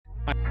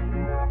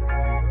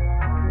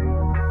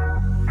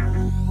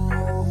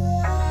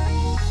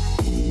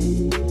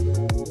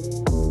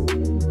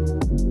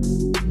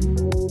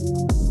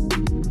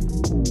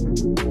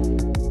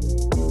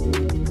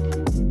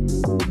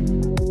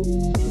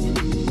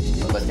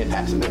let's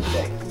impact some men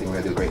today. I think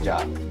we're going to do a great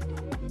job.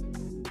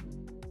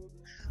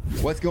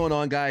 What's going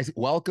on, guys?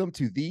 Welcome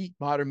to the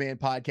Modern Man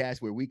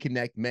Podcast, where we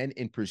connect men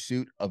in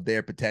pursuit of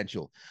their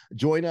potential.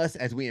 Join us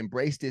as we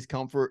embrace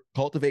discomfort,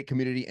 cultivate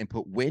community, and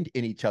put wind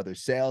in each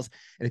other's sails.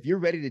 And if you're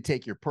ready to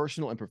take your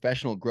personal and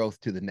professional growth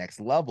to the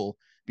next level,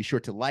 be sure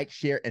to like,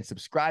 share, and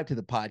subscribe to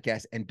the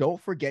podcast. And don't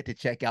forget to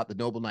check out the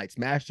Noble Knights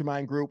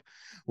Mastermind group,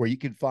 where you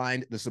can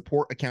find the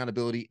support,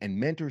 accountability,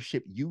 and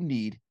mentorship you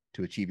need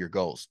to achieve your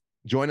goals.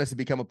 Join us to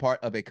become a part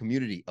of a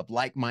community of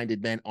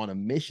like-minded men on a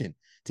mission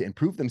to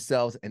improve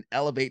themselves and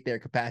elevate their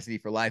capacity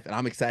for life. And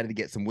I'm excited to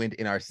get some wind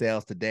in our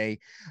sails today.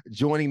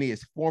 Joining me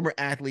is former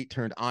athlete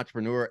turned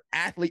entrepreneur,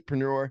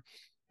 athletepreneur,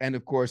 and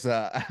of course,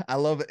 I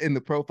love it in the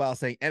profile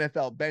saying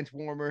NFL bench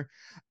warmer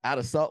out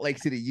of Salt Lake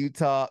City,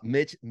 Utah,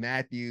 Mitch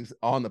Mathews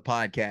on the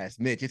podcast.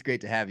 Mitch, it's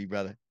great to have you,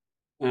 brother.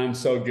 I'm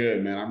so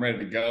good, man. I'm ready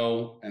to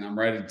go, and I'm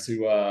ready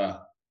to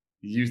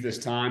use this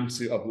time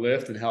to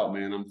uplift and help,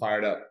 man. I'm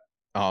fired up.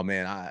 Oh,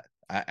 man,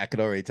 I could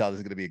already tell this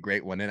is going to be a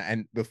great one.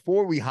 And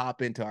before we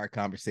hop into our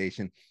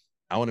conversation,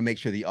 I want to make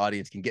sure the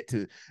audience can get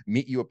to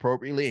meet you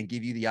appropriately and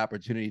give you the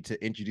opportunity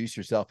to introduce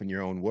yourself in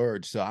your own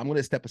words. So I'm going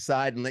to step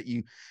aside and let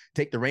you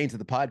take the reins of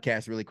the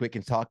podcast really quick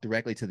and talk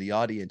directly to the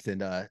audience and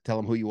tell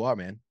them who you are,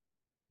 man.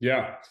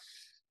 Yeah.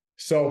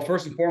 So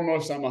first and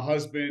foremost, I'm a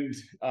husband.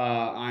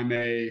 I'm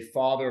a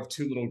father of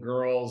 2 little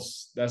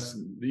girls. That's,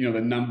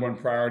 the number one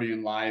priority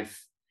in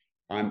life.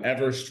 I'm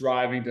ever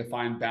striving to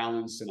find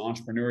balance in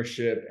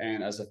entrepreneurship,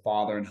 and as a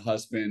father and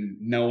husband,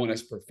 no one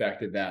has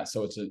perfected that.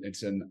 So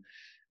it's an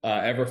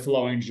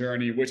ever-flowing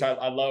journey, which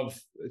I love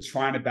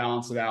trying to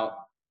balance it out.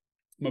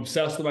 I'm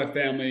obsessed with my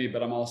family,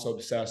 but I'm also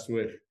obsessed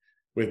with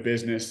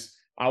business.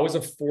 I was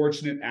a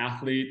fortunate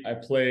athlete. I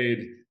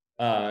played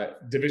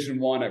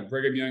Division I at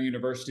Brigham Young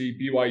University,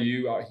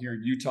 BYU out here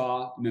in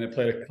Utah, and then I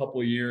played a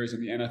couple of years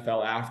in the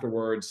NFL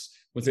afterwards.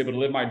 Was able to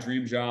live my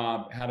dream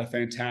job, had a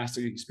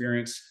fantastic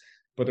experience.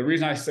 But the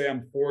reason I say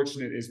I'm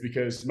fortunate is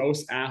because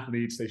most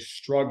athletes, they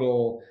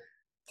struggle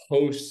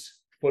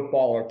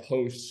post-football or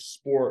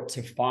post-sport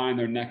to find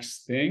their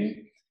next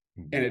thing.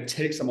 And it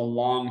takes them a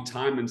long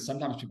time. And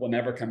sometimes people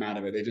never come out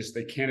of it.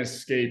 They can't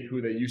escape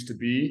who they used to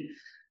be.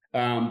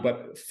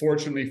 But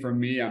fortunately for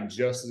me, I'm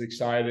just as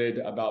excited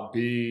about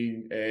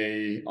being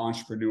an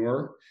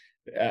entrepreneur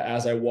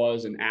as I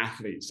was an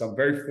athlete. So I'm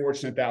very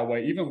fortunate that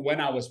way. Even when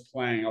I was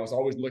playing, I was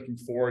always looking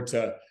forward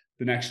to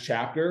the next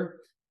chapter.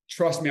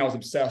 Trust me, I was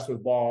obsessed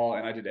with ball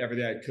and I did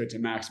everything I could to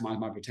maximize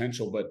my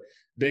potential. But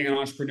being an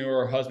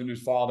entrepreneur, husband and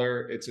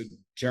father, it's a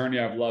journey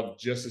I've loved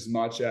just as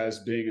much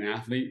as being an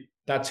athlete.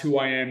 That's who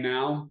I am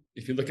now.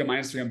 If you look at my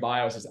Instagram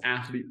bio, it says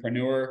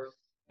athletepreneur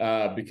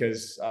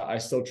because I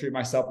still treat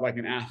myself like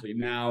an athlete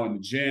now in the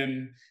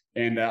gym,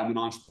 and I'm an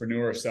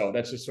entrepreneur. So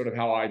that's just sort of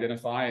how I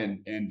identify,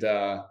 and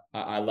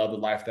I love the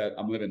life that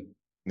I'm living.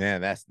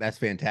 Man, that's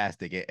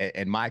fantastic.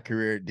 And my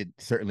career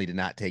certainly did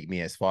not take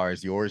me as far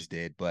as yours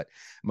did, but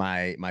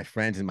my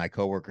friends and my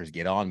coworkers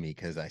get on me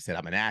because I said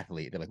I'm an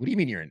athlete. They're like, "What do you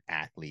mean you're an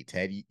athlete,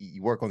 Ted?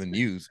 You work on the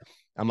news."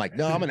 I'm like,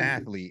 "No, I'm an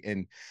athlete."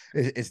 And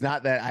it's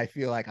not that I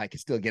feel like I can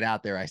still get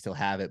out there. I still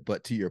have it.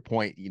 But to your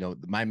point,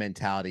 my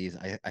mentality is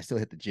I still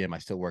hit the gym. I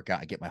still work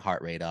out. I get my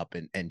heart rate up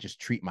and just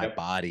treat my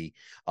body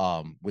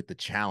with the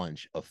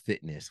challenge of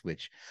fitness,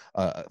 which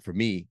for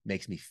me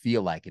makes me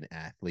feel like an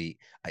athlete.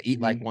 I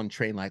eat like one,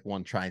 train like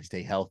one, try and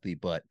stay healthy.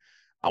 But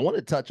I want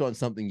to touch on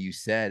something you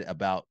said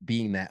about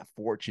being that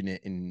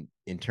fortunate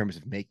in terms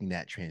of making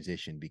that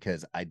transition,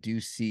 because I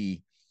do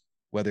see,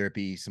 whether it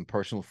be some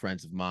personal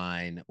friends of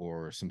mine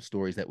or some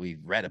stories that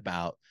we've read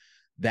about,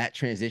 that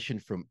transition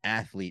from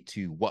athlete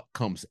to what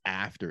comes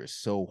after is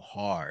so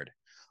hard.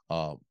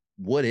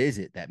 What is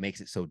it that makes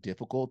it so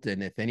difficult?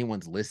 And if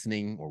anyone's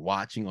listening or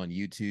watching on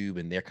YouTube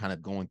and they're kind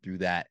of going through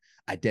that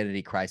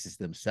identity crisis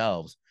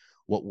themselves,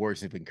 what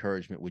words of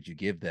encouragement would you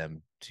give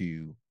them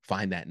to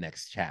find that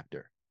next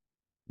chapter?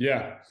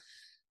 Yeah.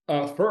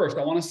 First,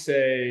 I want to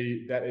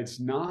say that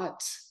it's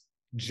not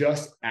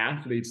just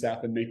athletes that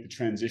have to make the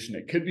transition.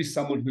 It could be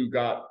someone who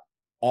got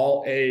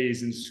all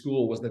A's in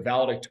school, was the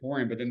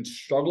valedictorian, but then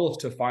struggles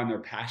to find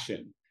their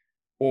passion,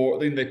 or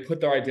then they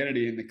put their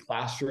identity in the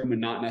classroom and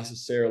not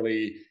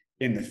necessarily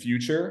in the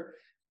future.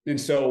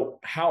 And so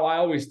how I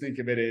always think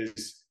of it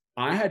is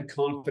I had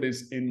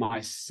confidence in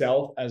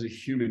myself as a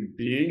human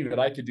being that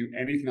I could do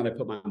anything that I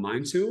put my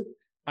mind to.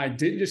 I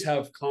didn't just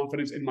have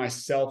confidence in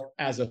myself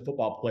as a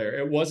football player.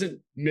 It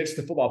wasn't Mitch,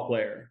 the football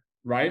player,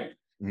 right?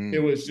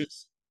 It was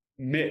just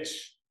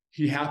Mitch.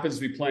 He happens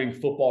to be playing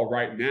football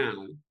right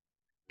now.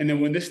 And then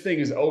when this thing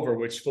is over,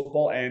 which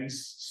football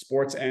ends,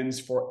 sports ends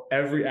for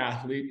every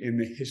athlete in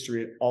the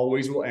history, it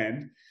always will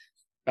end.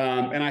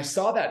 And I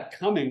saw that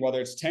coming, whether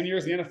it's 10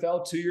 years in the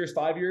NFL, 2 years,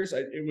 5 years,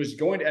 it was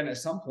going to end at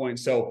some point.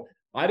 So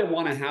I didn't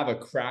want to have a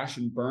crash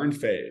and burn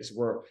phase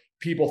where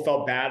people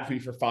felt bad for me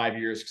for 5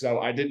 years because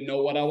I didn't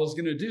know what I was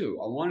going to do.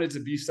 I wanted to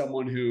be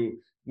someone who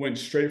went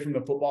straight from the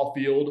football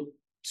field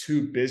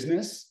to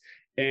business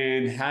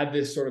and had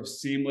this sort of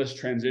seamless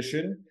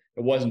transition.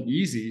 It wasn't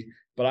easy,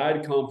 but I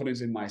had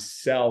confidence in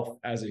myself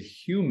as a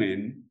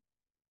human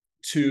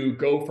to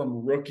go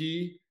from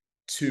rookie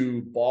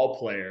to ball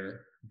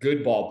player,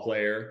 good ball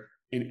player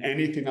in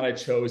anything that I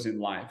chose in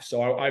life.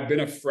 So I've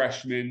been a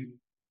freshman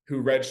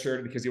who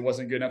redshirted because he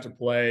wasn't good enough to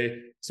play,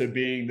 to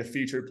being the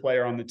featured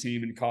player on the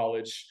team in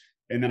college.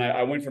 And then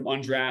I went from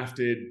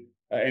undrafted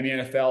in the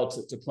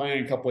NFL to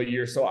playing a couple of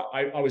years. So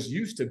I was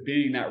used to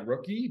being that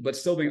rookie, but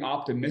still being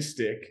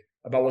optimistic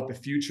about what the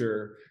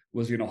future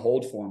was going to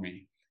hold for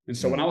me. And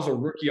so when I was a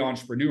rookie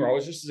entrepreneur, I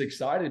was just as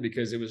excited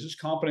because it was just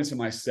confidence in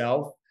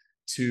myself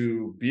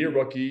to be a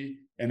rookie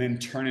and then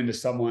turn into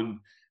someone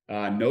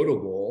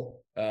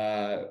notable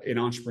in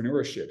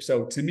entrepreneurship.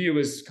 So to me, it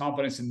was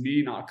confidence in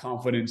me, not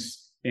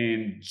confidence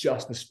in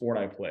just the sport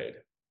I played.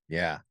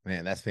 Yeah,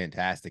 man, that's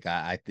fantastic.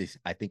 I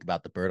think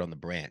about the bird on the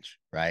branch,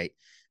 right?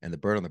 And the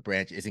bird on the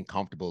branch isn't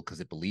comfortable because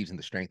it believes in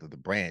the strength of the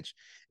branch.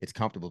 It's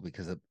comfortable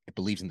because it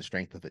believes in the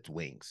strength of its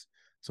wings.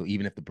 So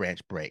even if the branch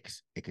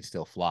breaks, it could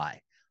still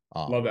fly.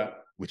 Love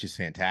that. Which is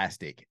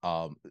fantastic.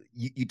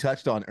 You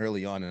touched on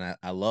early on, and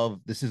I love,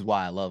 this is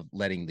why I love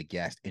letting the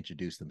guest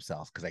introduce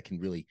themselves, because I can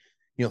really,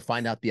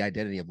 find out the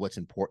identity of what's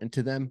important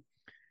to them.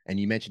 And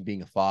you mentioned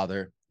being a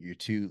father, your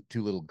two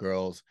little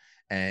girls,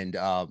 and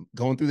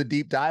going through the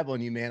deep dive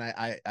on you, man.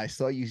 I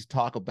saw you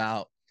talk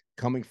about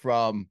coming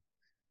from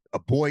a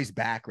boy's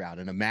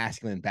background and a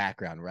masculine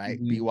background, right?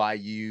 Mm-hmm.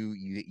 BYU,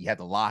 you have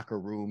the locker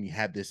room, you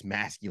have this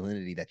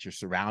masculinity that you're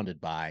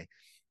surrounded by,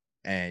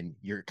 and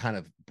you're kind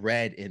of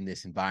bred in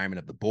this environment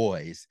of the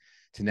boys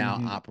to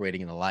now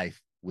operating in a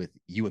life with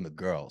you and the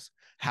girls.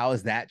 How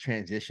has that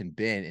transition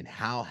been, and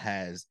how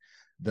has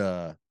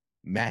the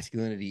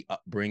masculinity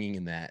upbringing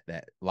in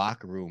that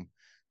locker room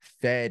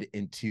fed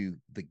into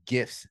the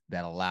gifts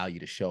that allow you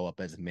to show up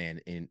as a man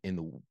in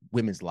the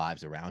women's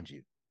lives around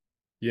you?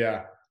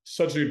 Yeah,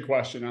 such a good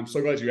question. I'm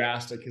so glad you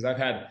asked it, because I've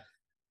had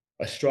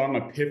a strong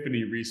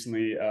epiphany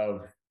recently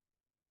of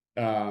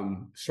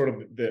sort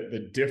of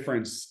the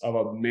difference of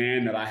a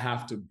man that I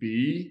have to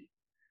be.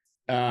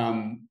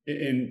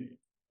 And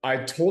I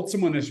told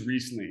someone this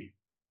recently,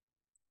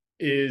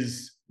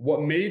 is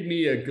what made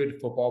me a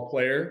good football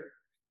player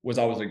was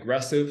I was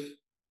aggressive,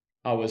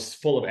 I was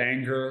full of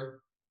anger,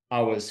 I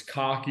was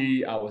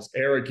cocky, I was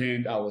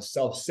arrogant, I was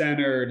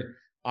self-centered,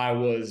 I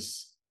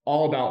was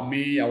all about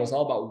me, I was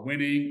all about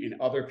winning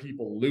and other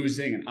people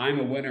losing, and I'm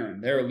a winner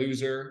and they're a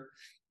loser.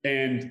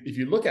 And if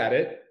you look at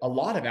it, a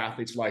lot of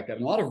athletes are like that.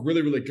 And a lot of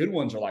really, really good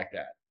ones are like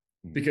that,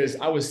 because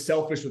I was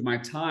selfish with my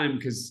time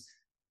because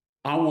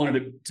I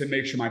wanted to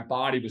make sure my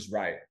body was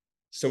right.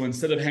 So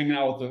instead of hanging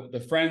out with the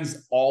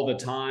friends all the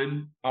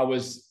time, I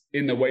was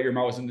in the weight room,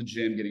 I was in the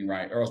gym getting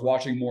right, or I was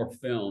watching more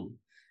film.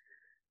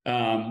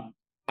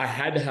 I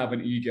had to have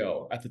an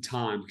ego at the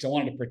time because I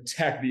wanted to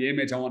protect the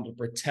image. I wanted to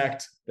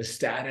protect the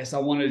status. I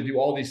wanted to do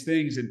all these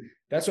things. And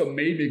that's what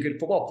made me a good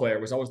football player,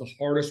 was I was the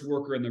hardest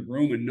worker in the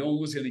room, and no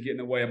one was going to get in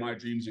the way of my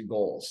dreams and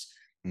goals.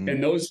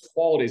 And those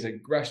qualities,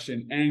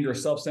 aggression, anger,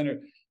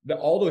 self-centered,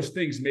 all those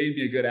things made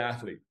me a good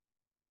athlete.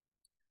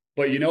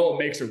 But you know what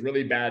makes a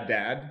really bad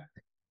dad?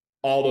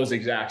 All those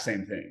exact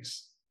same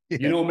things. Yeah.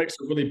 You know what makes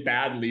a really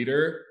bad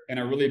leader and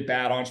a really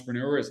bad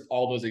entrepreneur is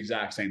all those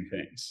exact same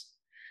things.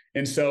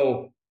 And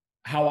so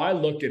how I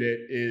look at it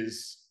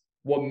is,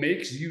 what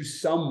makes you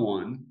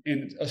someone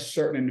in a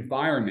certain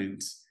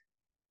environment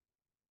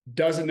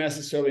doesn't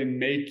necessarily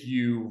make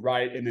you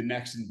right in the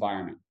next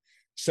environment.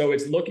 So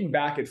it's looking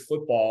back at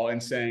football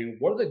and saying,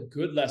 what are the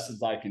good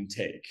lessons I can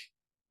take?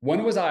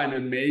 When was I an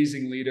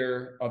amazing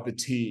leader of the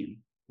team?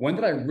 When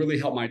did I really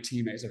help my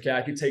teammates? Okay,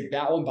 I can take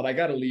that one, but I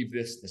got to leave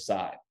this to the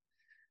side.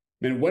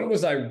 And when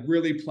was I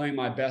really playing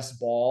my best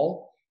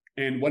ball?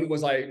 And when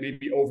was I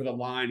maybe over the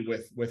line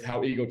with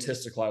how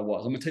egotistical I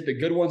was? I'm going to take the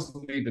good ones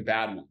and leave the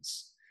bad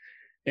ones.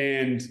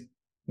 And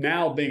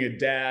now, being a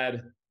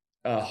dad,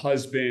 a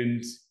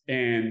husband,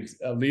 and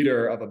a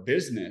leader of a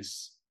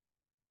business,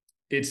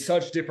 it's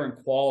such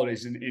different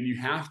qualities. And you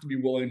have to be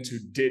willing to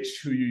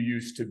ditch who you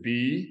used to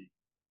be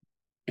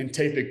and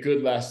take the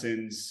good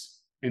lessons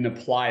and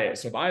apply it.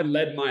 So if I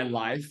led my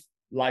life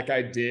like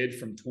I did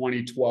from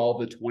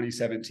 2012 to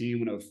 2017,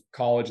 when I was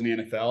college and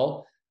the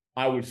NFL,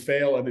 I would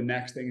fail at the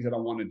next things that I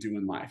want to do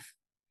in life.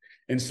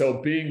 And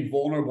so being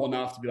vulnerable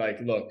enough to be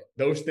like, look,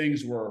 those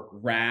things were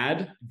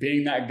rad.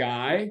 Being that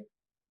guy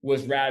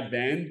was rad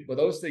then, but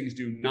those things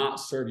do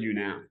not serve you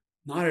now.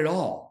 Not at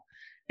all.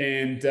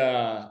 And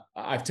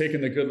I've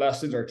taken the good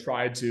lessons, or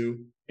tried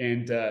to,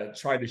 and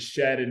tried to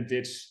shed and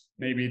ditch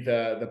maybe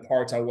the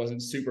parts I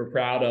wasn't super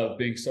proud of,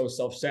 being so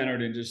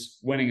self-centered and just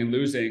winning and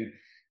losing.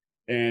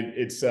 And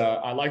it's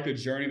I like the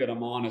journey that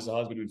I'm on as a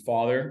husband and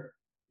father.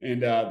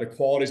 And the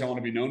qualities I want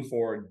to be known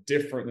for are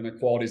different than the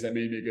qualities that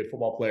made me a good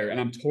football player. And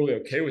I'm totally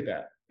okay with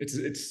that.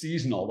 It's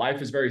seasonal.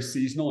 Life is very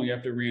seasonal, and you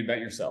have to reinvent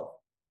yourself.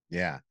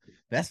 Yeah,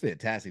 that's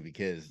fantastic,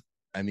 because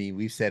I mean,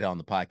 we've said on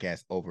the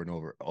podcast over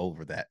and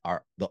over that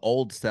the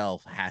old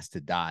self has to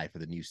die for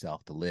the new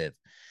self to live.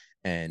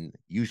 And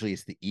usually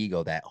it's the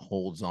ego that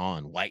holds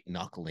on, white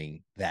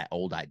knuckling that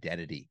old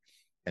identity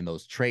and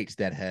those traits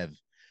that have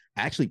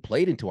actually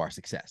played into our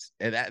success.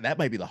 And that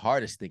might be the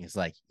hardest thing. It's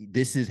like,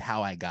 this is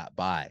how I got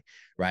by,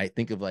 right?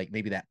 Think of like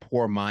maybe that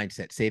poor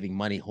mindset, saving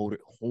money,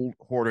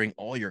 hoarding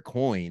all your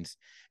coins.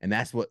 And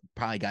that's what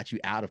probably got you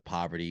out of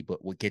poverty.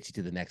 But what gets you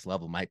to the next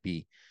level might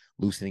be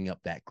loosening up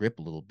that grip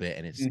a little bit.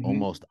 And it's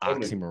almost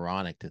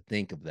oxymoronic to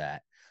think of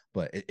that.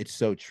 But it's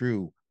so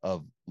true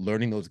of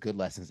learning those good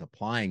lessons,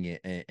 applying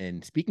it.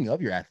 And speaking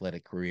of your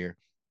athletic career,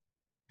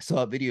 I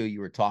saw a video you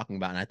were talking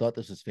about, and I thought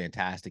this was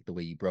fantastic, the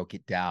way you broke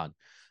it down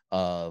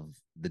of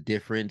the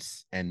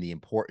difference and the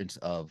importance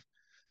of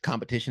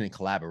competition and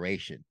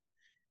collaboration,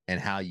 and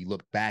how you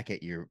look back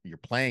at your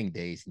playing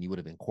days and you would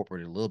have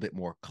incorporated a little bit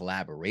more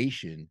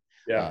collaboration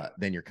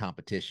than your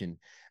competition.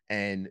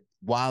 And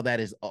while that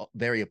is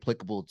very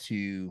applicable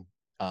to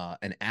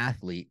an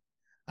athlete,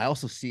 I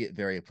also see it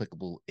very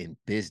applicable in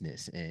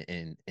business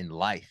and in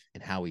life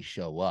and how we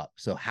show up.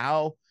 So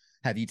how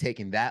have you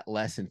taken that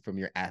lesson from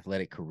your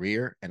athletic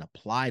career and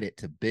applied it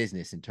to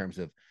business in terms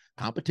of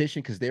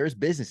competition? Because there is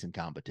business in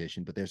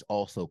competition, but there's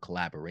also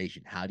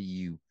collaboration. How do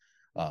you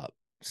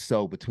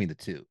sew between the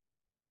two?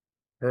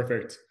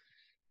 Perfect.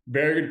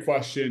 Very good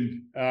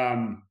question.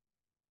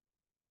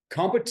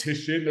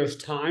 Competition, there's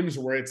times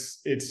where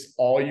it's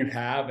all you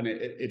have, and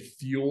it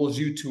fuels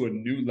you to a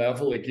new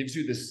level. It gives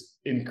you this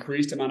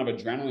increased amount of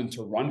adrenaline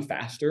to run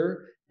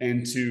faster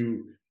and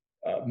to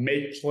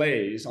make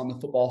plays on the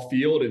football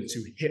field and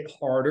to hit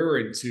harder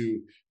and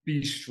to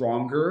be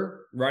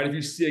stronger, right? If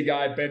you see a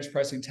guy bench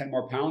pressing 10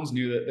 more pounds than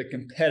you, the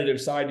competitive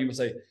side, you will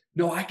say,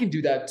 no, I can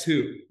do that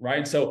too,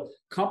 right? So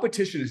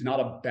competition is not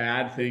a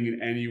bad thing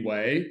in any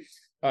way.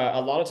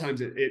 A lot of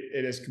times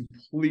it has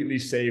completely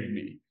saved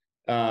me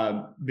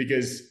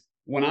because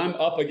when I'm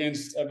up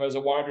against, as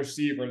a wide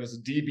receiver, there's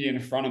a DB in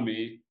front of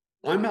me,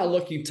 I'm not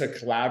looking to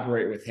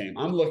collaborate with him.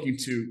 I'm looking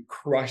to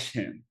crush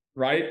him,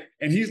 right?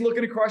 And he's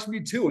looking to crush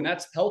me too. And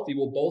that's healthy.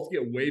 We'll both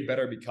get way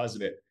better because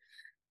of it.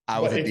 I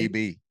was a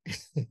DB.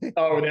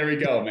 Oh, there we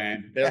go,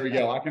 man. There we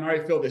go. I can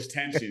already feel this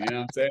tension. You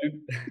know what I'm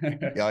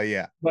saying? Oh,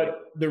 yeah.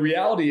 But the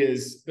reality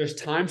is there's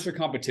times for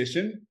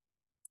competition,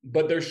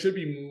 but there should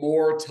be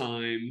more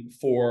time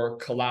for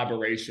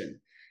collaboration.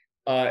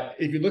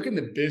 If you look in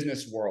the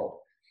business world,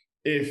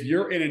 if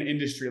you're in an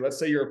industry, let's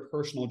say you're a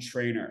personal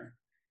trainer,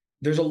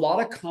 there's a lot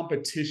of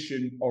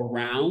competition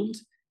around,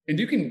 and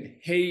you can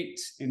hate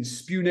and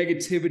spew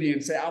negativity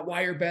and say,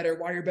 why you're better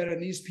than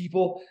these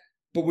people.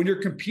 But when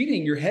you're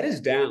competing, your head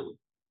is down.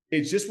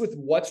 It's just with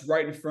what's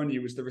right in front of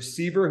you. It's the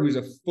receiver who's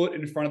a foot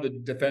in front of the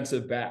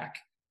defensive back.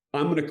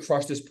 I'm going to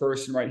crush this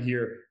person right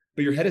here,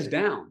 but your head is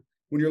down.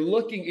 When you're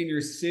looking in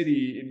your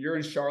city and you're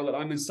in Charlotte,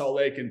 I'm in Salt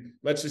Lake, and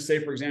let's just say,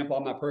 for example,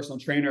 I'm that personal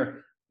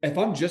trainer. If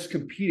I'm just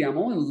competing, I'm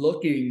only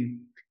looking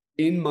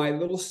in my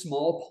little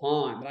small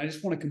pond, and I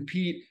just want to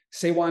compete,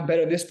 say why I'm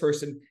better than this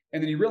person.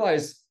 And then you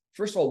realize,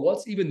 first of all,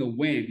 what's even the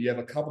win? You have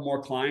a couple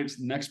more clients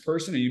than the next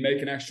person, and you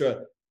make an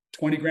extra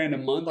 20 grand a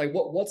month. Like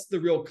what's the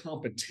real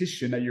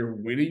competition that you're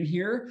winning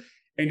here?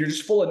 And you're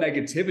just full of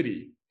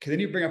negativity. Because then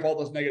you bring up all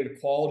those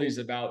negative qualities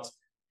about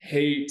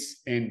hate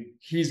and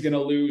he's going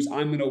to lose,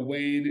 I'm going to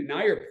win.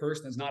 Now your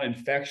person is not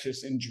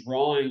infectious and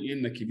drawing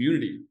in the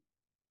community.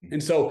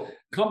 And so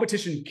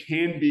competition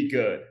can be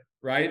good,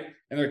 right?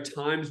 And there are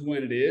times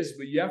when it is,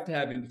 but you have to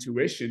have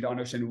intuition to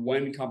understand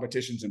when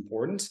competition is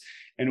important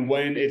and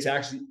when it's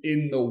actually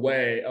in the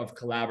way of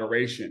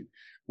collaboration.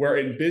 Where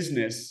in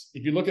business,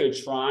 if you look at a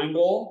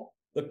triangle,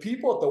 the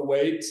people at the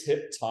way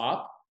tip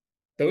top,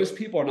 those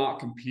people are not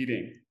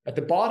competing. At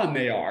the bottom,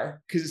 they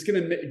are, because it's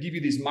going to give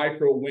you these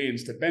micro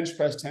wins to bench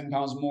press 10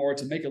 pounds more,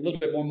 to make a little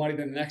bit more money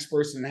than the next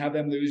person and have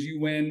them lose, you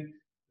win.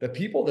 The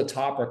people at the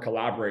top are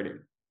collaborating.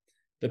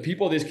 The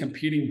people of these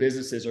competing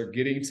businesses are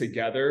getting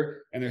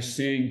together and they're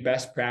seeing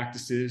best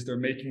practices. They're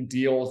making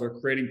deals. They're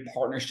creating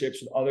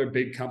partnerships with other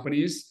big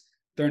companies.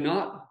 They're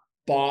not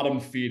bottom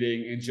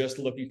feeding and just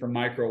looking for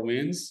micro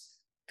wins.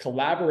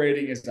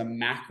 Collaborating is a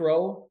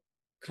macro,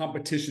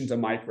 competition's a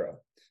micro.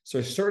 So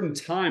certain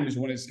times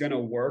when it's going to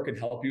work and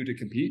help you to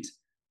compete,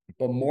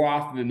 but more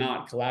often than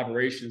not,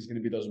 collaboration is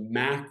going to be those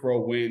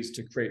macro wins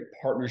to create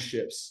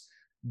partnerships.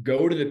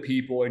 Go to the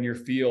people in your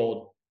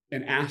field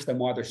and ask them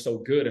why they're so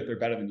good if they're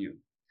better than you.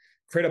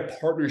 Create a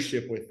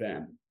partnership with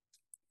them.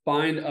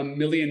 Find a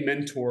million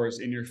mentors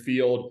in your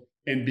field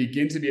and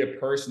begin to be a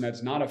person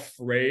that's not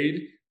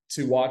afraid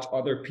to watch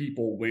other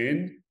people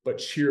win, but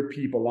cheer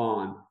people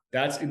on.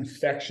 That's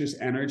infectious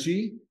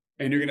energy.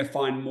 And you're going to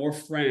find more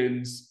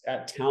friends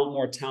at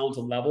more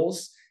talented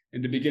levels.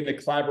 And to begin to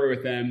collaborate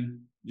with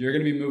them, you're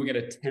going to be moving at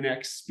a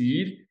 10x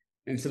speed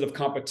instead of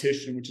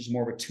competition, which is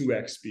more of a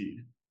 2x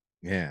speed.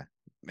 Yeah,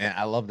 man,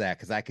 I love that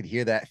because I could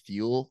hear that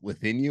fuel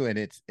within you, and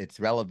it's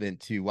relevant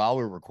to while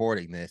we're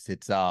recording this.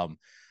 It's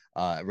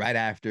right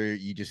after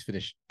you just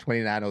finished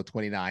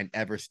 29.029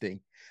 Everesting.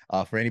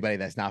 For anybody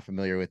that's not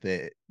familiar with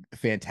it,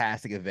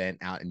 fantastic event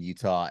out in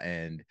Utah,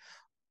 and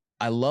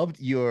I loved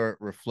your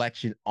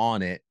reflection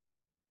on it.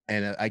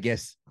 And I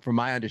guess from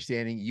my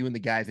understanding, you and the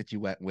guys that you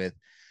went with,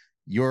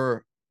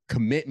 your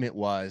commitment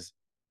was,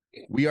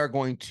 we are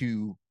going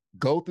to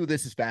go through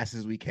this as fast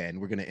as we can.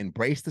 We're going to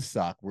embrace the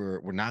suck. We're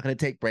not going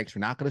to take breaks. We're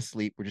not going to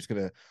sleep. We're just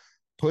going to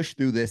push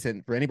through this.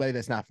 And for anybody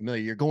that's not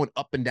familiar, you're going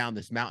up and down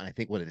this mountain. I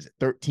think, what is it,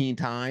 13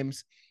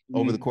 times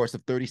over the course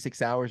of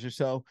 36 hours or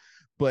so.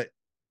 But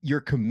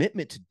your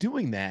commitment to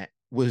doing that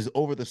was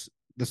over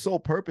the sole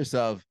purpose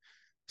of,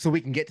 so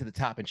we can get to the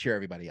top and cheer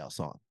everybody else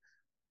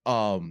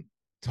on.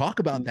 Talk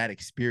about that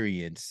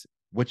experience,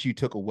 what you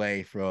took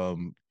away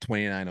from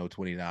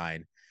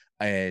 29.029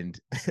 and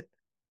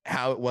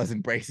how it was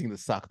embracing the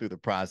suck through the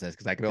process.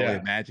 Cause I can only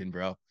imagine,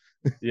 bro.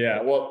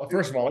 Yeah. Well,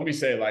 first of all, let me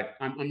say, like,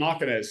 I'm not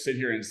going to sit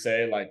here and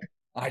say, like,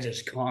 I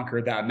just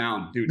conquered that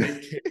mountain, dude. They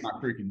kicked my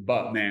freaking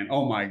butt, man.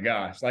 Oh my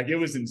gosh. Like, it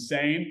was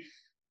insane.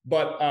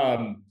 But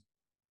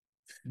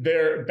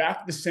they're back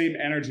to the same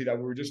energy that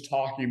we were just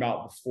talking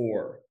about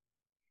before.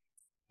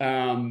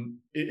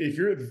 If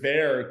you're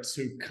there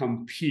to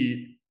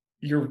compete,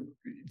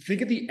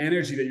 think of the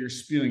energy that you're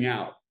spewing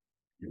out.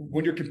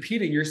 When you're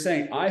competing, you're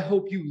saying, I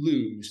hope you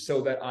lose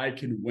so that I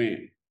can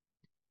win.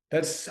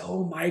 That's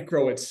so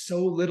micro. It's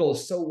so little.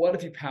 So what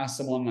if you pass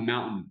someone on the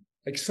mountain?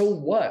 Like, so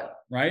what,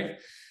 right?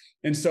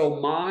 And so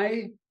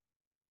my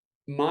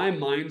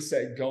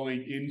mindset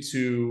going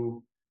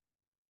into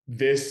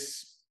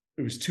this,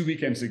 it was 2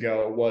 weekends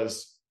ago,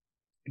 was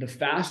the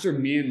faster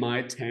me and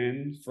my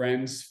 10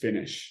 friends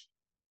finish,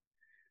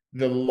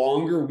 the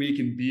longer we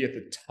can be at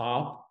the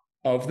top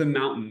of the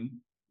mountain,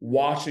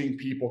 watching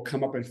people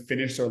come up and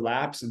finish their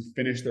laps and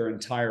finish their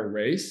entire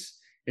race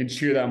and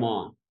cheer them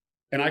on.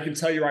 And I can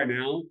tell you right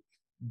now,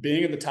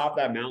 being at the top of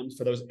that mountain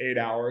for those 8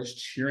 hours,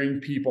 cheering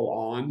people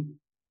on,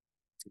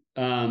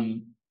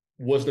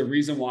 was the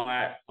reason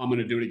why I'm going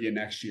to do it again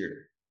next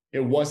year. It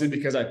wasn't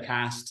because I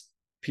passed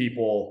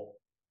people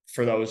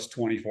for those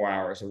 24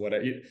 hours or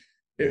whatever.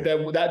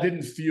 That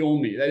didn't fuel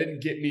me. That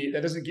didn't get me.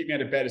 That doesn't get me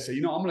out of bed to say,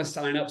 I'm going to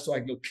sign up so I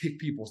can go kick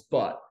people's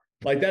butt.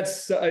 Like,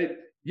 that's,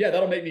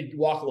 that'll make me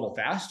walk a little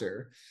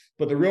faster.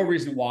 But the real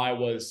reason why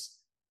was,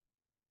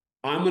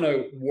 I'm going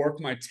to work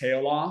my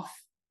tail off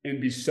and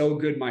be so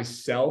good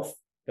myself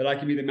that I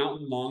can be the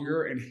mountain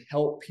longer and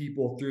help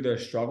people through their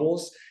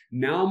struggles.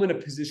 Now I'm in a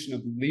position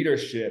of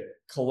leadership,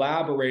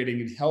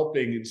 collaborating and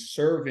helping and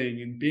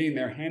serving and being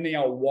there, handing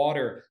out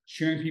water,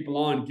 cheering people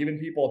on, giving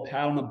people a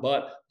pat on the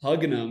butt,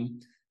 hugging them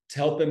to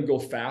help them go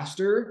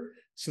faster,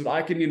 so that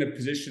I can be in a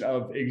position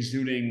of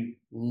exuding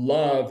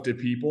love to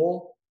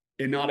people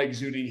and not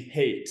exuding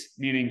hate,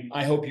 meaning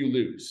I hope you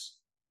lose.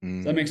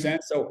 Does that make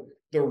sense? So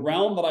the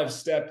realm that I've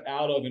stepped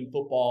out of in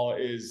football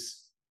is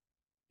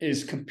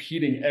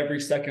competing every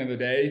second of the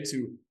day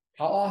to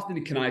how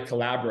often can I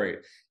collaborate?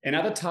 And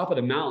at the top of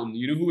the mountain,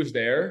 you know who was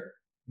there?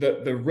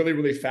 The really,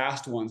 really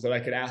fast ones that I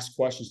could ask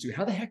questions to.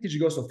 How the heck did you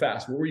go so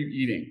fast? What were you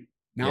eating?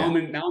 Now I'm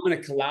in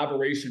a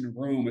collaboration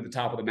room at the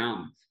top of the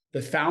mountain.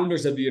 The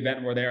founders of the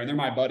event were there, and they're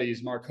my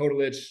buddies, Mark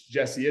Kodelich,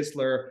 Jesse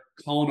Itzler,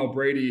 Colin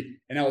O'Brady.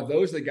 And now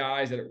those are the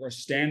guys that were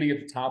standing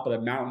at the top of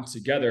the mountain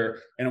together,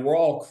 and we're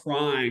all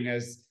crying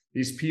as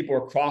these people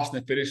are crossing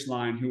the finish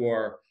line who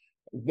are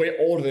way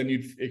older than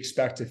you'd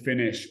expect to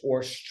finish,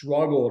 or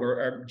struggled,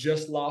 or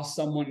just lost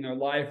someone in their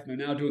life, and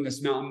they're now doing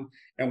this mountain.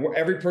 And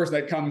every person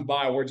that comes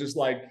by, we're just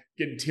like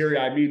getting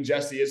teary-eyed. Me and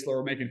Jesse Itzler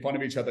were making fun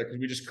of each other because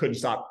we just couldn't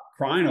stop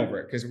crying over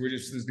it, because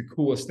this is the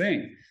coolest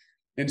thing.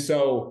 And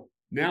so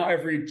now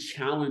every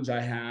challenge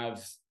I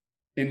have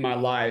in my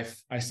life,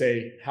 I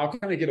say, how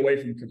can I get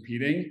away from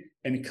competing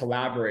and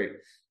collaborate?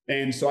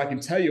 And so I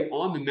can tell you,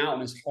 on the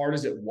mountain, as hard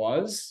as it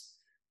was,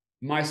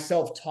 my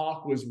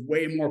self-talk was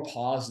way more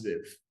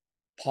positive.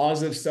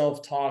 Positive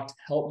self-talk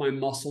helped my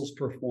muscles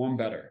perform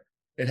better.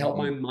 It helped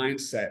my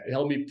mindset. It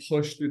helped me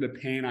push through the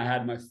pain I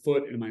had in my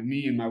foot and my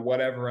knee and my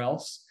whatever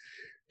else,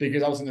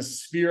 because I was in the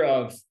sphere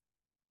of,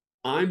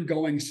 I'm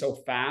going so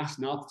fast,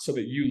 not so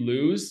that you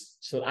lose,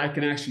 so that I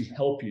can actually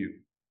help you.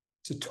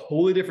 It's a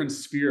totally different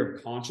sphere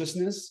of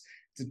consciousness.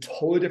 It's a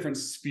totally different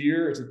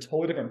sphere. It's a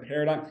totally different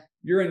paradigm.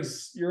 You're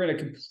in a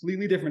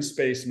completely different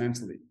space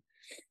mentally.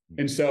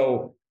 And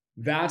so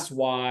that's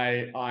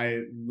why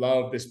I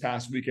love this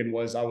past weekend,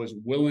 was I was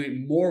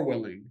more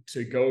willing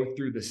to go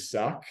through the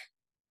suck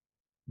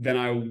than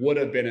I would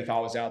have been if I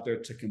was out there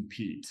to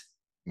compete.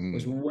 I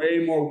was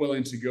way more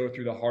willing to go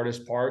through the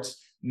hardest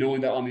parts,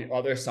 knowing that on the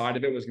other side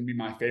of it was going to be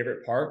my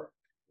favorite part,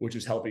 which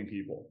is helping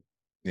people.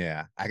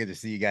 Yeah, I could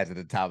just see you guys at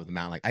the top of the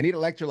mountain. Like, I need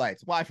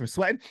electrolytes. Why? From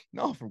sweating?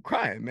 No, from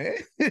crying, man.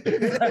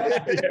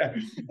 yeah,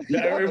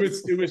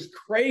 it was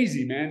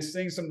crazy, man.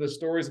 Seeing some of the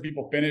stories that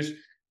people finish.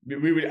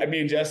 Me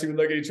and Jesse would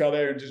look at each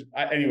other and just,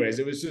 anyways,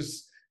 it was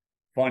just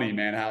funny,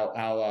 man,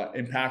 how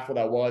impactful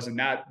that was. And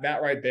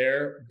that right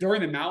there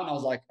during the mountain, I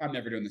was like, I'm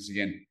never doing this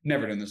again.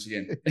 Never doing this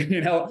again.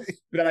 But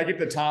then I get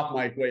to the top, I'm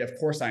like, wait, of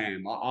course I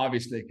am,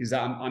 obviously, because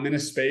I'm in a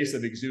space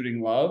of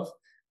exuding love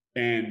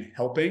and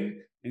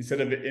helping,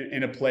 instead of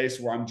in a place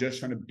where I'm just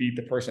trying to beat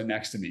the person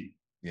next to me.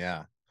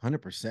 Yeah,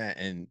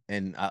 100%.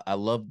 And I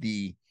love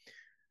the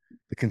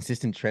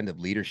consistent trend of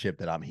leadership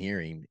that I'm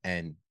hearing.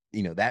 And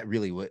that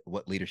really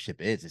what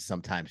leadership is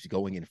sometimes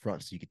going in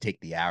front so you can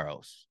take the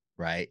arrows,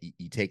 right?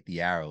 You take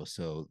the arrow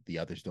so the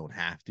others don't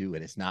have to.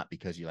 And it's not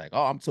because you're like,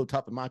 oh, I'm so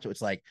tough and macho.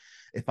 It's like,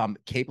 if I'm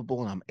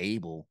capable and I'm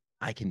able,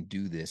 I can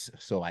do this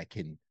so I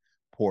can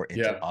pour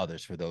into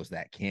others for those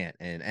that can't.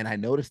 And I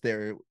noticed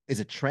there is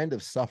a trend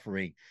of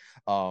suffering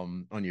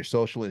on your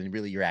social and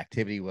really your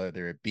activity,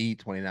 whether it be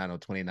 29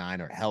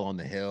 or Hell on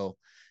the Hill,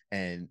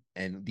 and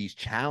these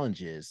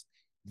challenges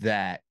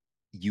that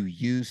you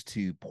use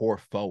to pour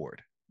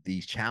forward,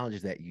 these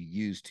challenges that you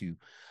use to,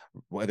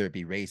 whether it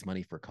be raise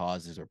money for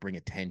causes or bring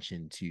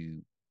attention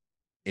to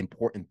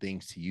important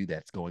things to you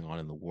that's going on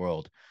in the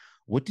world.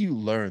 What do you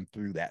learn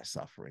through that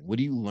suffering? What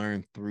do you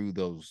learn through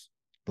those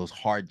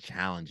hard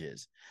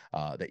challenges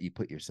that you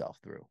put yourself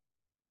through?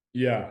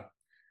 Yeah,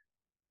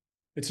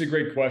 it's a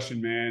great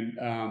question, man.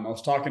 I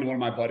was talking to one of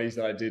my buddies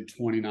that I did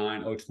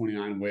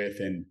 29 with,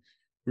 and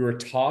we were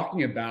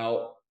talking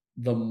about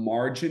the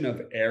margin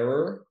of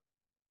error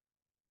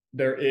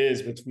there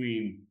is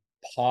between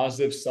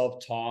positive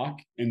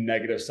self-talk and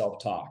negative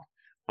self-talk.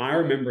 I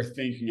remember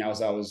thinking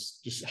as I was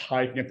just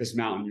hiking up this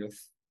mountain,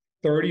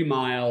 30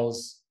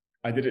 miles.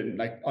 I did it in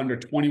like under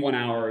 21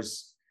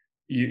 hours.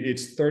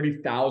 It's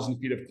 30,000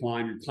 feet of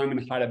climb. You're climbing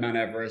the height of Mount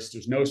Everest.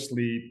 There's no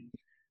sleep.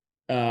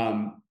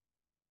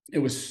 It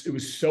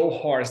was so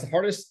hard. It's the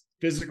hardest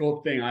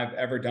physical thing I've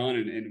ever done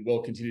and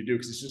will continue to do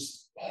because it's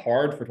just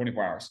hard for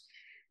 24 hours.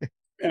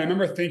 And I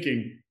remember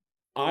thinking,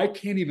 I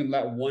can't even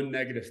let one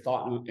negative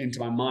thought into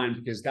my mind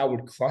because that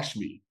would crush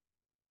me.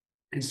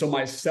 And so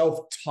my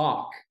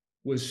self-talk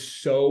was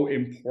so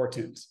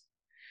important.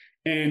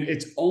 And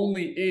it's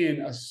only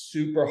in a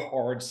super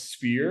hard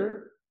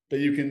sphere that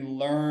you can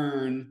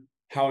learn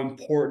how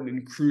important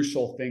and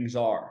crucial things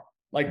are.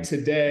 Like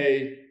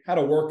today, had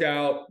a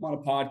workout, on a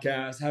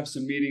podcast, have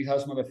some meetings,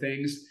 have some other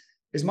things.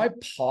 Is my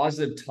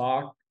positive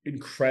talk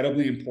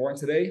incredibly important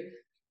today?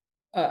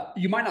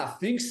 You might not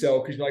think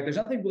so because you're like, there's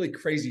nothing really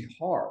crazy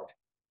hard.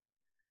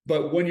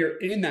 But when you're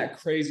in that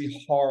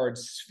crazy hard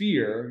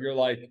sphere, you're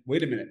like,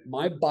 wait a minute,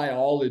 my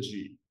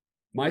biology,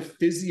 my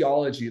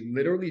physiology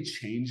literally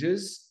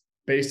changes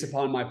based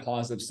upon my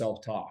positive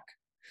self-talk.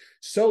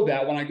 So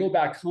that when I go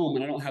back home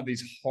and I don't have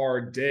these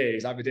hard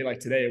days, I have a day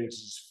like today, which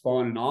is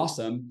fun and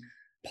awesome,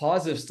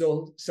 positive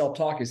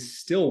self-talk is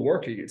still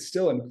working. It's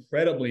still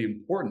incredibly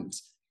important.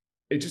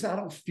 It just, I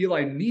don't feel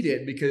I need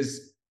it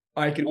because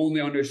I can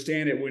only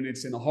understand it when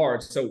it's in the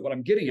hard. So what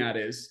I'm getting at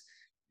is,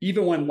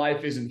 even when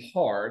life isn't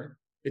hard,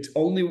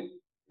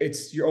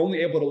 you're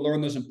only able to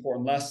learn those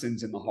important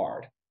lessons in the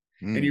hard,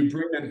 and you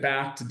bring them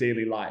back to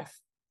daily life.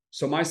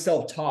 So my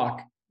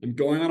self-talk, I'm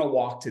going on a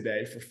walk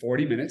today for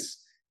 40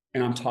 minutes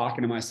and I'm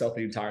talking to myself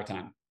the entire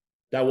time.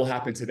 That will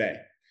happen today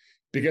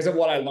because of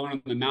what I learned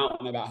on the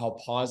mountain about how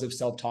positive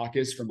self-talk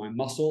is for my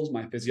muscles,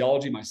 my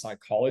physiology, my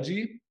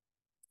psychology.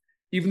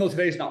 Even though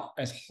today is not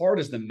as hard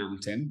as the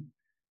mountain,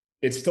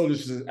 it's still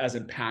just as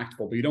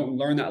impactful, but you don't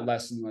learn that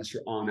lesson unless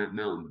you're on that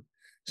mountain.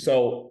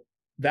 So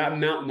that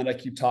mountain that I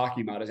keep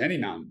talking about is any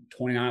mountain,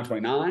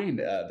 29,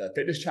 the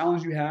fitness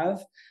challenge you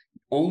have,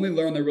 only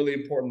learn the really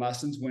important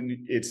lessons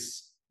when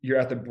you're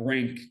at the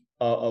brink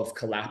of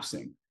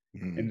collapsing.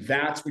 And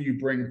that's where you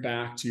bring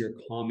back to your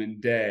common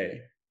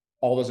day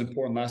all those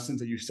important lessons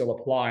that you still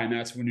apply. And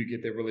that's when you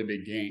get the really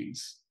big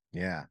gains.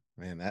 Yeah,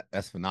 man,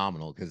 that's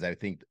phenomenal, because I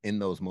think in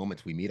those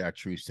moments we meet our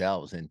true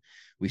selves and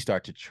we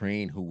start to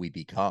train who we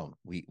become.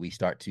 We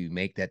start to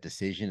make that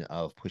decision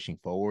of pushing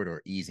forward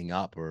or easing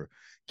up or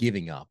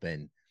giving up.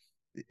 And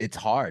it's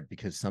hard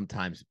because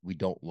sometimes we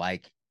don't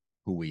like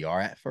who we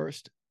are at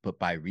first, but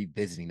by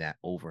revisiting that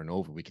over and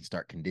over, we can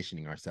start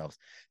conditioning ourselves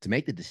to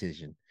make the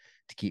decision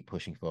to keep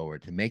pushing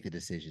forward, to make the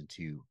decision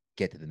to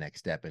get to the next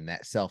step. And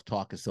that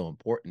self-talk is so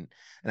important.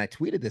 And I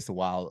tweeted this a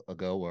while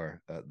ago,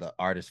 or the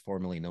artist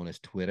formerly known as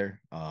Twitter,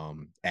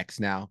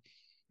 X now.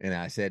 And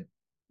I said,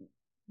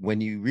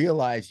 when you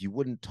realize you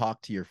wouldn't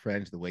talk to your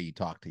friends the way you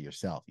talk to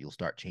yourself, you'll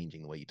start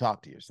changing the way you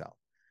talk to yourself.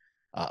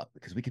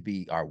 Because we could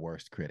be our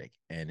worst critic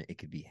and it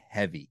could be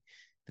heavy,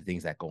 the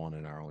things that go on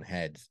in our own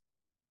heads.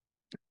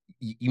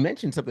 You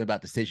mentioned something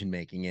about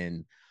decision-making,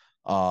 and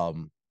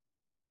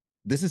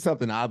this is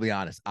something, I'll be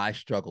honest, I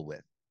struggle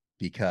with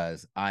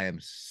because I am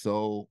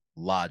so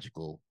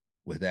logical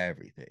with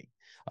everything.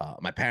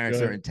 My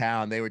parents are in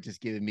town. They were just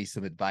giving me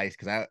some advice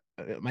because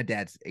my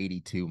dad's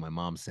 82, my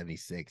mom's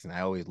 76, and I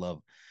always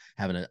love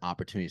having an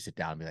opportunity to sit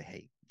down and be like,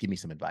 hey, give me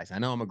some advice. I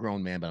know I'm a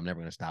grown man, but I'm never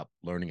going to stop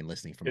learning and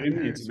listening from my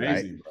parents. It's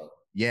amazing, right? Bro.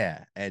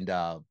 Yeah. And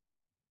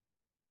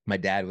my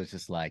dad was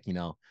just like,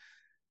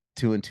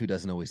 2 and 2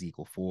 doesn't always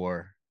equal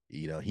 4.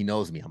 He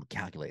knows me. I'm a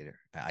calculator.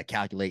 I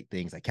calculate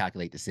things. I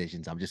calculate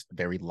decisions. I'm just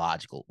very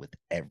logical with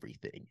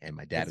everything. And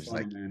my dad was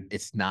funny, like, man.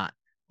 It's not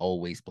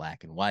always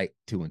black and white.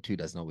 2 and 2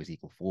 doesn't always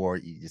equal 4.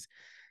 You just,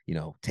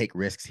 take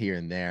risks here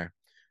and there.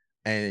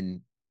 And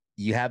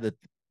you have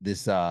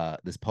this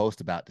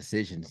post about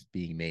decisions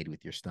being made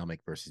with your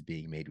stomach versus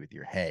being made with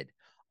your head.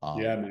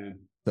 Yeah, man.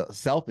 So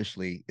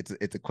selfishly,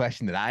 it's a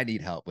question that I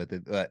need help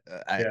with. But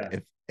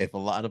if a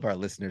lot of our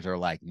listeners are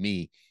like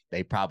me,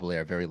 they probably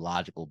are very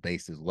logical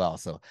based as well.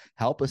 So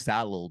help us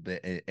out a little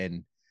bit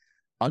and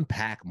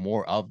unpack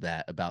more of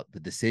that about the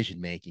decision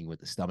making with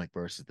the stomach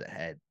versus the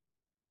head.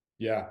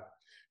 Yeah.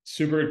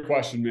 Super good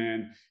question,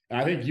 man. And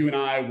I think you and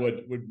I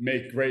would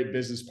make great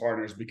business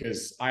partners,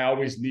 because I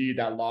always need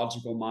that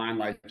logical mind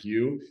like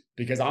you,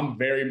 because I'm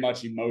very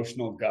much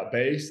emotional, gut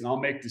based, and I'll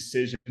make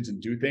decisions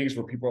and do things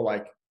where people are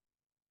like,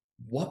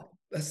 what?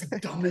 That's the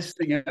dumbest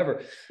thing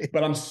ever.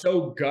 But I'm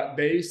so gut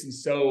based, and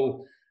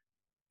so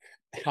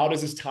how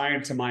does this tie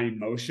into my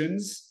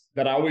emotions,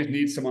 that I always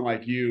need someone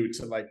like you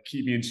to like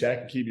keep me in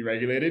check and keep me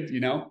regulated,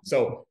 you know?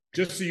 So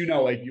just so you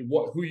know, like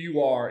who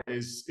you are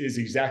is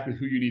exactly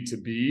who you need to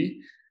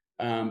be.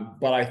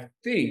 But I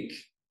think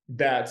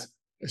that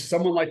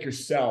someone like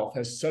yourself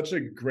has such a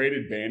great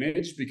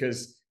advantage,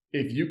 because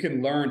if you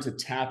can learn to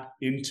tap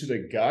into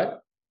the gut,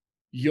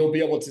 you'll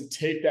be able to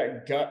take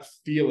that gut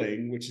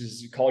feeling, which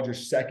is called your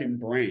second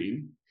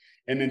brain,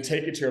 and then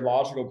take it to your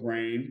logical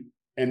brain,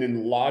 and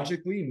then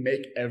logically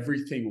make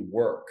everything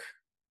work.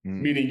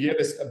 Meaning you have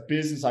a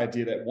business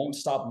idea that won't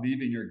stop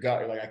leaving your gut.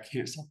 You're like, I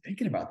can't stop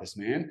thinking about this,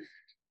 man.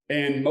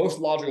 And most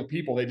logical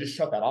people, they just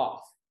shut that off.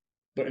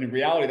 But in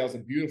reality, that was a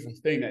beautiful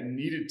thing that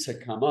needed to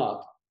come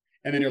up.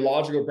 And then your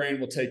logical brain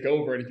will take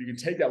over. And if you can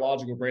take that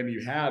logical brain that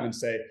you have and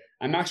say,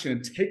 I'm actually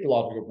going to take the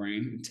logical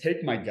brain and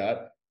take my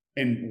gut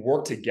and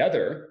work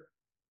together,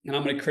 and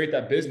I'm going to create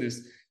that business,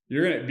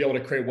 you're going to be able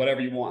to create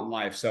whatever you want in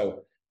life.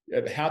 So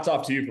hats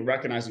off to you for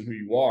recognizing who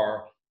you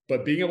are.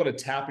 But being able to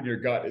tap in your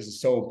gut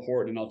is so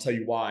important. And I'll tell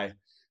you why.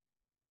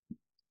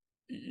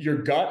 Your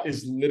gut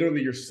is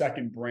literally your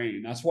second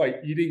brain. That's why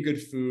eating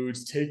good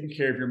foods, taking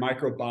care of your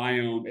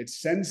microbiome, it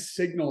sends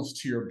signals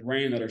to your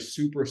brain that are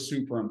super,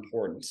 super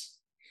important.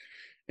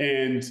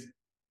 And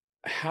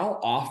how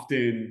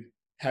often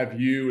have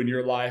you in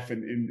your life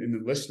and in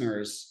the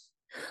listeners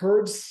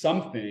heard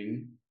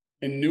something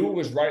and knew it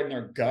was right in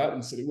their gut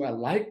and said, oh, I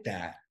like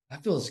that.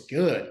 That feels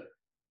good.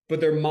 But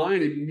their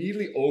mind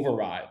immediately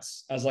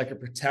overrides as like a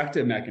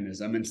protective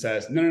mechanism and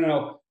says,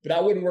 no, but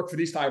that wouldn't work for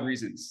these 5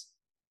 reasons.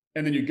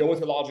 And then you go with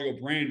your logical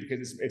brain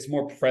because it's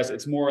more present.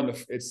 It's more in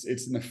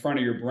the front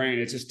of your brain.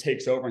 It just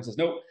takes over and says,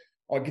 nope,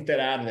 I'll get that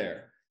out of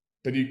there.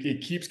 But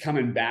it keeps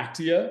coming back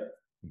to you.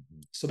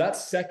 Mm-hmm. So that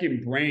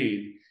second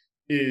brain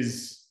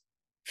is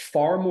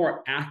far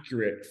more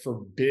accurate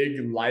for big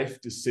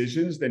life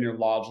decisions than your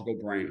logical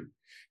brain.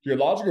 Your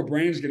logical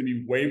brain is going to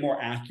be way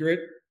more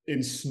accurate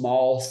in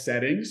small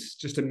settings,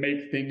 just to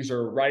make things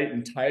are right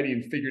and tidy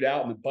and figured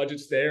out, and the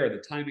budget's there, or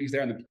the timing's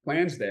there, and the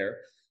plan's there.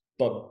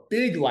 But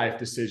big life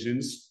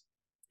decisions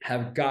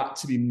have got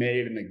to be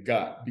made in the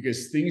gut,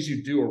 because things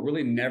you do are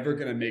really never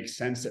going to make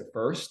sense at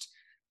first.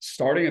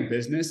 Starting a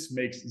business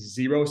makes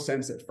 0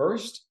 sense at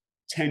first.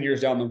 10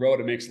 years down the road,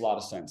 it makes a lot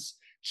of sense.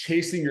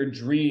 Chasing your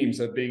dreams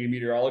of being a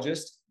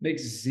meteorologist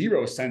makes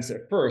 0 sense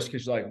at first,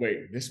 because you're like,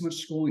 wait, this much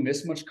schooling,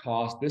 this much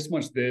cost, this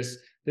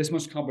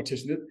much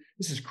competition.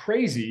 This is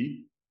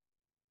crazy.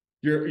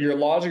 Your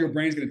logical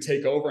brain is going to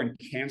take over and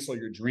cancel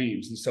your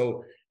dreams. And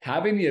so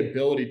having the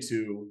ability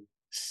to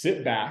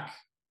sit back,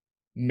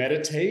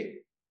 meditate,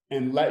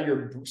 and let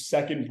your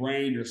second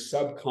brain, your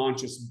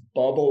subconscious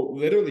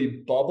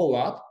literally bubble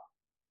up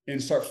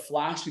and start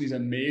flashing these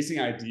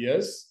amazing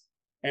ideas.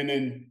 And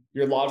then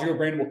your logical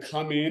brain will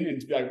come in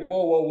and be like,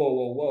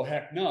 whoa,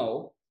 heck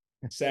no.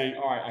 Saying,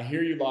 all right, I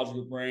hear you,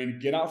 logical brain,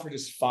 get out for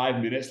just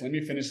 5 minutes. Let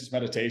me finish this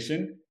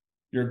meditation.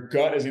 Your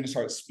gut is going to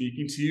start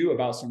speaking to you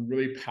about some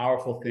really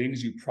powerful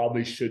things you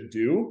probably should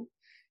do.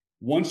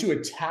 Once you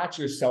attach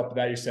yourself to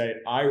that, you say,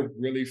 I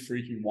really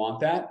freaking want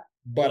that,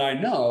 but I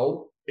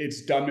know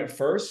it's dumb at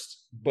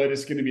first, but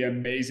it's going to be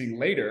amazing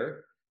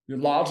later. Your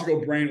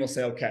logical brain will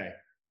say, okay,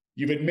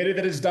 you've admitted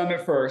that it's dumb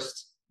at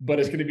first, but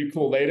it's going to be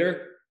cool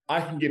later.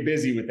 I can get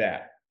busy with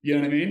that. You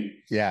know what I mean?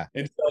 Yeah.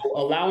 And so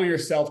allowing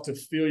yourself to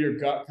feel your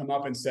gut come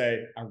up and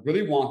say, I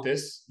really want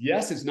this.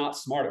 Yes, it's not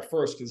smart at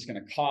first because it's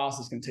going to cost,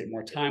 it's going to take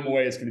more time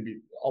away, it's going to be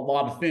a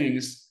lot of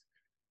things.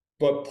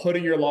 But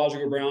putting your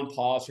logical brain on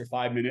pause for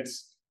 5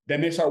 minutes,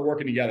 then they start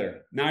working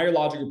together. Now your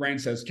logical brain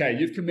says, okay,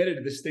 you've committed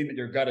to this thing that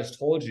your gut has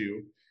told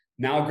you.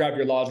 Now grab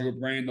your logical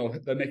brain,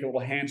 they'll make a little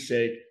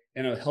handshake,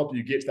 and it'll help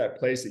you get to that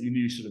place that you knew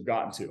you should have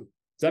gotten to. Does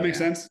that make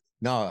sense?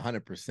 No,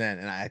 100%.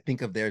 And I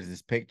think there's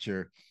this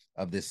picture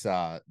of this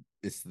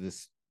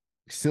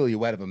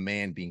silhouette of a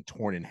man being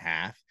torn in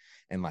half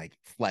and like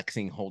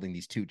flexing, holding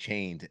these 2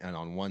 chains, and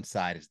on one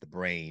side is the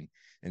brain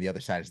and the other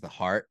side is the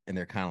heart, and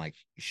they're kind of like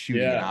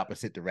shooting in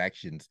opposite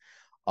directions.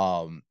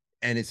 And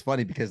it's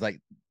funny because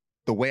like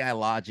the way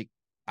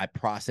I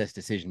process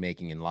decision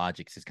making and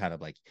logics is kind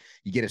of like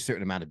you get a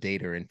certain amount of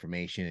data or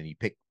information and you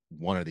pick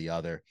one or the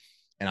other.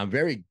 And I'm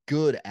very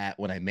good at,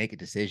 when I make a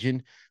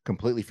decision,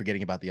 completely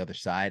forgetting about the other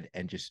side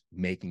and just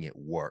making it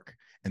work.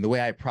 And the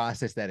way I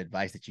process that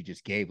advice that you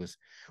just gave was,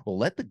 well,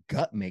 let the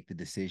gut make the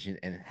decision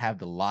and have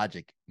the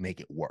logic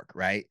make it work,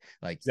 right?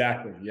 Like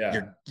exactly,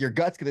 yeah. Your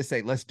gut's gonna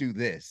say, let's do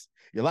this.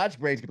 Your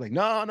logic brain's gonna be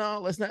like, no,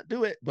 let's not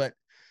do it. But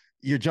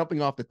you're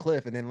jumping off the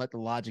cliff, and then let the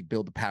logic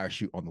build the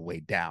parachute on the way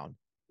down.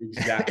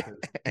 Exactly.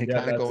 And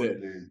kind of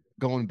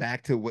going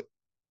back to what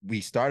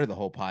we started the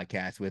whole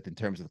podcast with in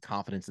terms of the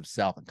confidence of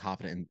self and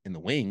confident in the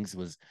wings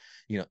was,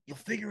 you'll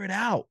figure it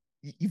out.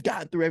 You've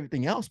gotten through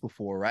everything else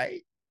before,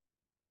 right?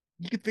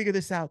 You can figure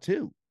this out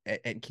too,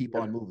 and keep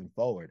on moving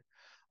forward.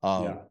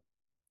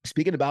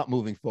 Speaking about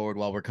moving forward,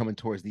 while we're coming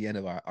towards the end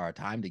of our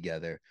time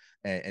together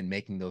and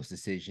making those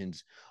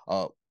decisions,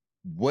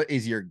 what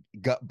is your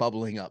gut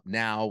bubbling up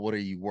now? What are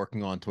you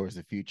working on towards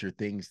the future?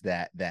 Things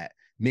that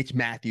Mitch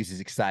Mathews is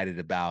excited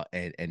about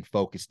and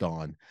focused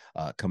on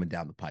coming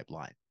down the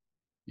pipeline.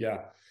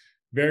 Yeah,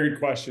 very good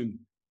question.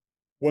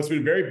 What's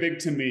been very big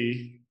to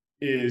me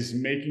is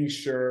making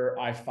sure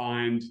I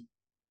find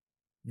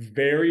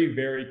very,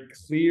 very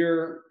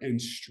clear and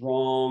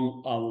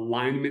strong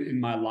alignment in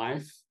my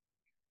life.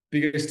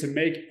 Because to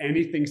make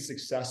anything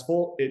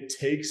successful, it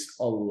takes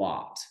a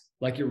lot.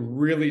 Like it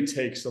really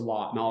takes a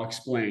lot. And I'll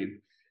explain.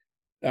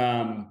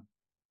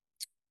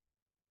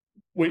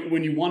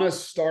 When you want to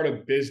start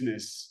a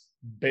business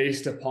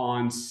based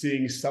upon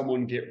seeing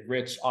someone get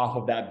rich off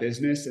of that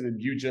business, and then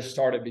you just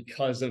start it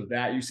because of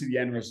that, you see the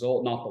end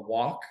result, not the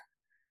walk.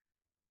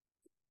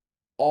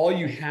 All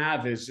you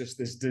have is just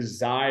this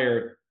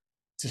desire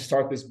to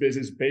start this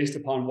business based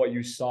upon what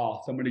you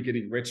saw somebody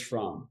getting rich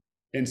from.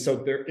 And so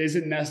there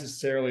isn't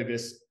necessarily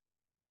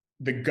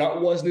the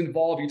gut wasn't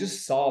involved. You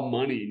just saw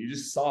money, you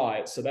just saw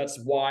it. So that's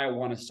why I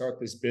want to start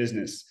this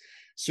business.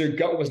 So your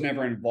gut was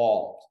never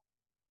involved.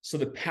 So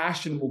the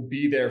passion will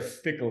be there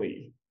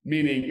fickly,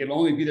 meaning it'll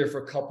only be there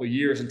for a couple of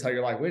years until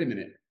you're like, wait a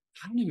minute,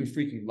 I don't even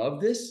freaking love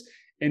this.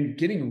 And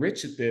getting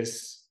rich at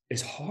this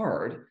is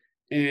hard.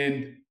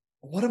 And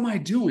what am I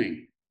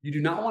doing? You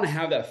do not want to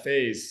have that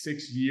phase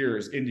 6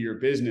 years into your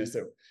business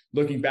that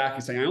looking back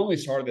and saying, I only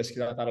started this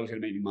because I thought it was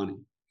going to make me money.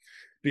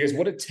 Because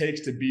what it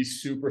takes to be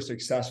super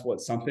successful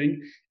at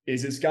something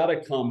is it's got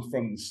to come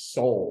from the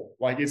soul.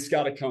 Like it's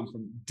got to come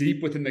from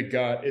deep within the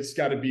gut. It's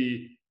got to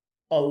be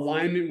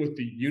alignment with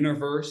the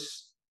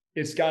universe.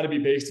 It's got to be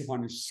based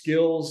upon your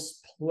skills,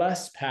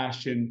 plus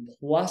passion,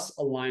 plus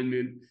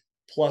alignment,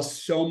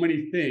 plus so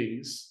many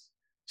things,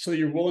 so that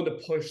you're willing to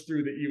push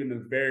through even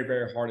the very,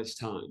 very hardest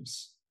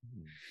times.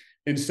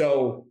 And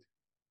so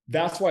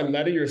that's why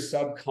letting your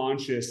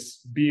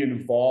subconscious be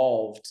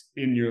involved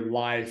in your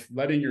life,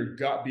 letting your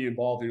gut be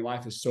involved in your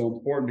life is so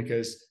important,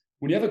 because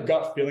when you have a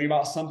gut feeling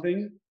about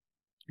something,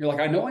 you're like,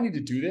 I know I need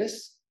to do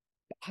this,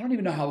 but I don't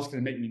even know how it's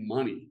going to make me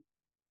money.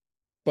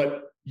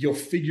 But you'll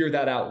figure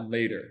that out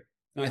later.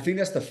 And I think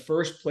that's the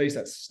first place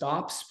that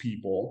stops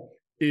people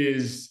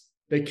is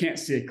they can't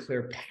see a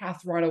clear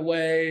path right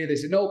away. They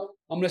say, nope,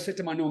 I'm going to stick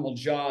to my normal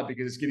job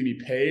because it's getting me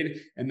paid.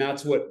 And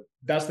that's the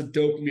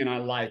dopamine I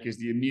like, is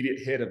the immediate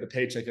hit of the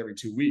paycheck every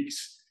 2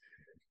 weeks.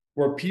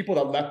 Where people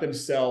that let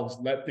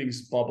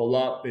things bubble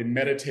up, they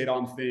meditate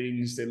on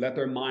things, they let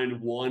their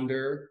mind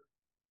wander,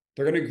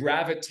 they're going to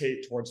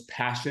gravitate towards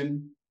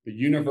passion, the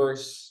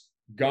universe,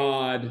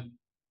 God,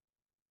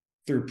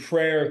 through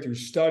prayer, through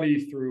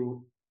study,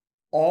 through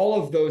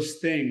all of those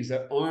things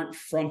that aren't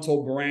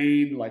frontal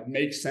brain, like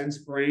make sense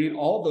brain.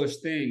 All those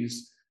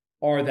things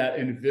are that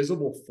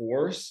invisible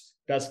force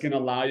that's going to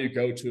allow you to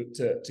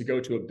go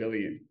to a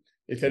billion.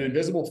 It's an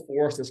invisible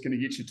force that's going to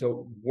get you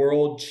to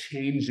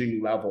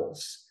world-changing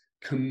levels,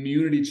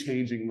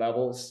 community-changing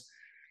levels.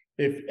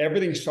 If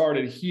everything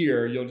started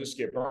here, you'll just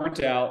get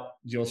burnt out.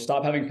 You'll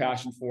stop having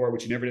passion for it,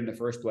 which you never did in the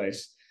first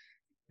place.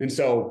 And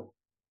so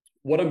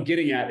what I'm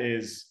getting at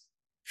is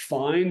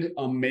find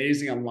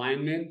amazing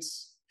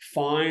alignments.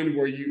 Find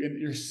where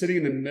you're sitting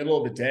in the middle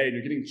of the day and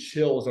you're getting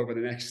chills over the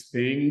next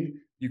thing.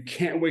 You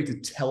can't wait to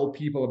tell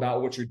people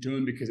about what you're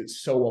doing because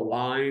it's so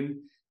aligned.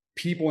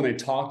 People, when they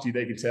talk to you,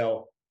 they can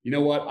tell, you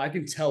know what? I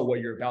can tell what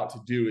you're about to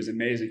do is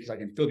amazing because I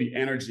can feel the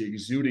energy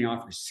exuding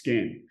off your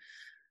skin.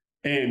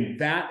 And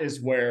that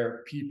is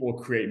where people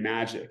create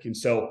magic. And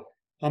so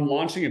I'm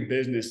launching a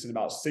business in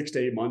about 6 to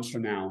 8 months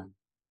from now.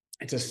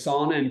 It's a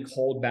sauna and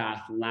cold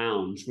bath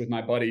lounge with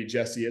my buddy,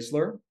 Jesse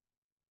Isler.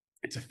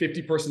 It's a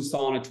 50-person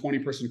sauna,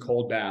 20-person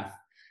cold bath.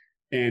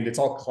 And it's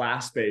all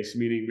class-based,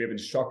 meaning we have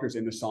instructors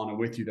in the sauna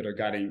with you that are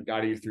guiding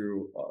you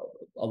through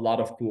a lot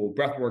of cool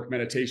breathwork,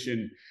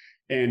 meditation.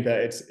 And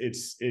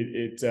it's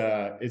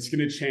going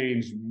to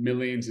change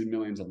millions and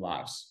millions of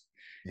lives.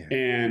 Yeah.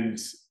 And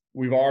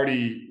we've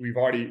already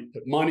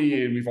put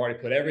money in, we've already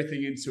put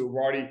everything into it.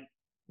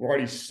 We're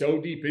already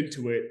so deep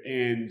into it.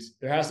 And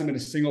there hasn't been a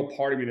single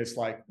part of me that's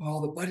like,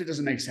 well, the budget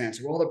doesn't make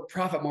sense. Well, the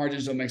profit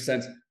margins don't make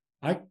sense.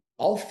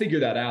 I'll figure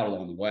that out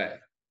along the way.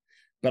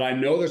 But I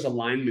know there's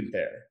alignment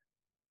there.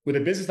 With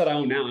the business that I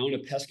own now, I own a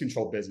pest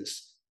control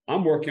business.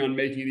 I'm working on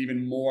making it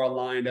even more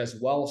aligned as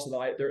well, so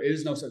that there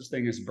is no such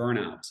thing as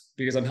burnout,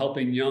 because I'm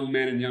helping young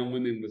men and young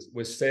women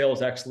with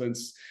sales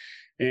excellence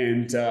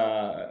and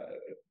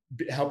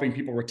helping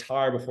people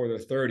retire before they're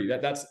 30.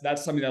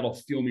 That's something that'll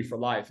fuel me for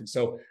life. And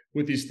so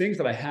with these things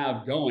that I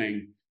have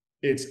going,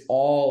 it's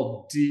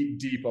all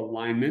deep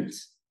alignment.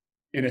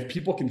 And if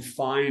people can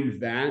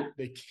find that,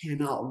 they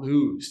cannot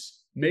lose.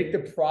 Make the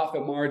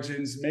profit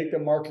margins, make the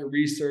market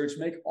research,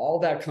 make all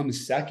that come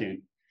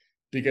second.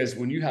 Because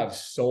when you have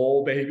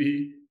soul,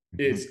 baby,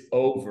 it's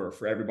over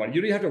for everybody.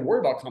 You don't even have to worry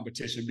about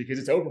competition because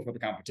it's over for the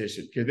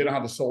competition because they don't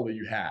have the soul that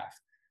you have.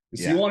 And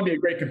so you want to be a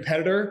great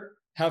competitor,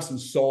 have some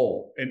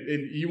soul. And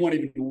you won't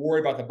even worry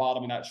about the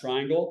bottom of that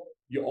triangle.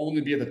 You'll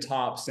only be at the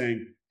top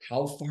saying,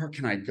 how far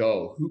can I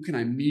go? Who can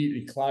I meet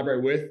and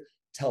collaborate with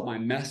to help my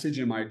message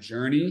and my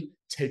journey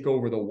take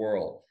over the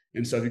world?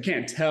 And so if you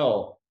can't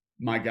tell,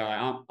 my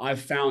guy, I've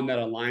found that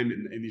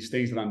alignment in these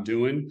things that I'm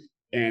doing.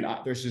 And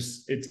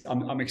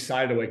I'm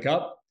excited to wake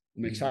up.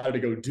 I'm excited to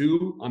go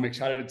do. I'm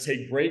excited to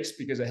take breaks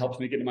because it helps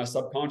me get into my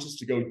subconscious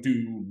to go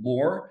do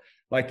more.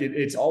 Like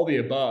it's all the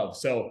above.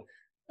 So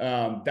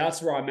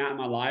that's where I'm at in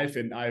my life.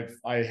 And I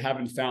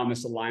haven't found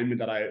this alignment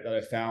that I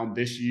found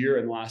this year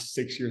in the last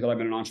 6 years that I've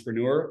been an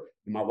entrepreneur.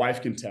 And my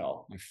wife can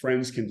tell, my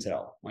friends can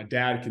tell, my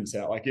dad can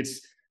tell. Like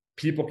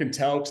people can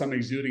tell because I'm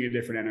exuding a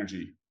different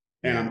energy.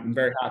 And I'm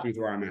very happy with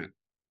where I'm at.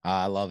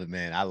 I love it,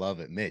 man. I love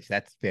it, Mitch.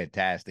 That's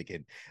fantastic.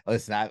 And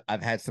listen,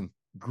 I've had some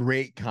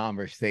great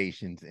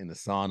conversations in the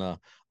sauna.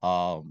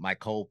 My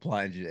cold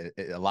plunge.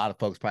 A lot of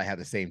folks probably have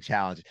the same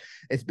challenge.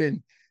 It's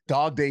been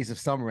dog days of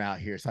summer out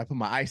here, so I put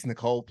my ice in the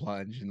cold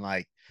plunge, and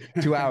like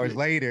 2 hours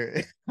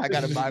later, I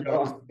got to buy my.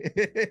 So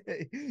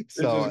it's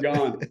just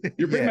gone.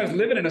 You're pretty much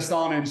living in a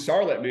sauna in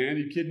Charlotte, man. Are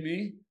you kidding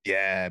me?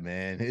 Yeah,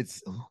 man.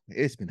 It's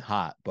been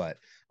hot, but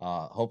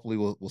hopefully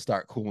we'll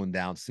start cooling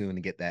down soon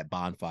and get that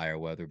bonfire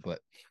weather. But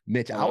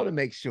Mitch, I want to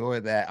make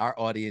sure that our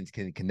audience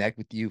can connect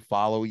with you,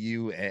 follow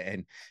you,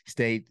 and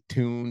stay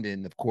tuned,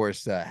 and of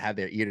course have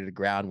their ear to the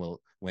ground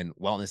when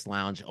Wellness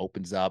Lounge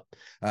opens up.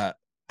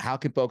 How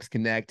can folks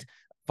connect,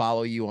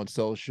 follow you on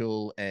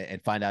social,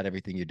 and find out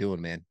everything you're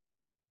doing, man?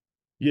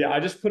 Yeah,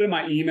 I just put in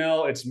my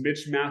email. It's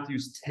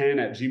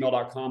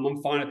mitchmathews10@gmail.com.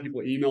 I'm fine if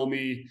people email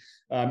me.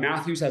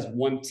 Mathews has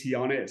 1 T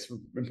on it. It's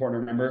important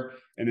to remember.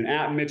 And then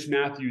at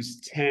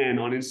mitchmathews10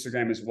 on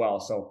Instagram as well.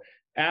 So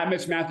at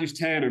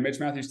mitchmathews10 or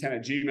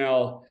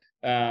mitchmathews10@gmail.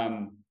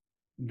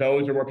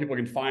 Those are where people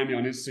can find me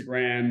on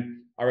Instagram.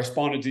 I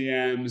respond to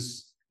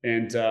DMs.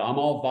 And I'm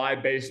all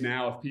vibe based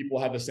now. If people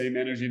have the same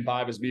energy and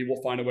vibe as me,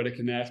 we'll find a way to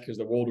connect because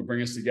the world will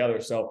bring us together.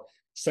 So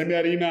send me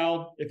that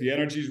email. If the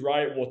energy's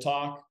right, we'll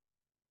talk,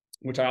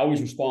 which I always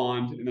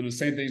respond. And then the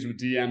same things with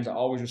DMs, I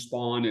always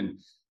respond. And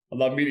I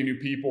love meeting new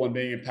people and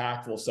being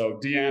impactful. So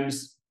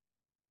DMs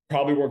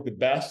probably work the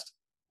best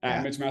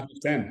at Mitch Mathews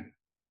 10.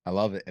 I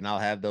love it. And I'll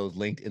have those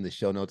linked in the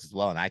show notes as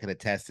well. And I can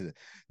attest to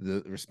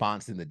the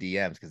response in the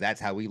DMs because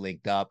that's how we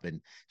linked up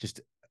and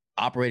just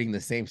operating the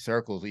same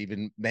circles,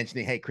 even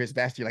mentioning, hey, Chris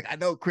Vester, like, I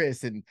know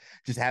Chris, and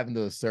just having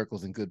those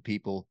circles and good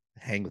people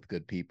hang with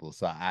good people.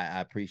 So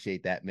I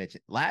appreciate that, Mitch.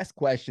 Last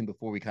question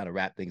before we kind of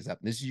wrap things up.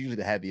 This is usually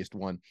the heaviest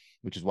one,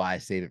 which is why I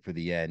save it for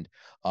the end.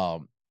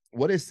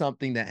 What is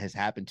something that has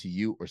happened to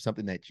you or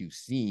something that you've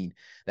seen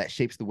that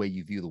shapes the way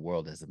you view the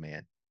world as a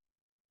man?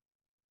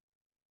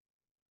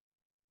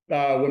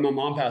 When my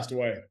mom passed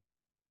away,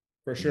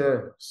 for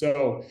sure.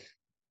 So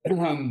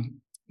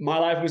my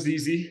life was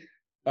easy.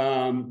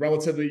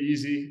 Relatively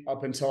easy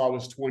up until I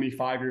was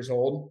 25 years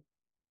old.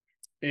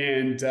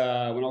 And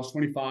when I was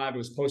 25, it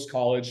was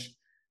post-college.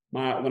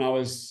 When I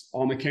was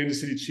on the Kansas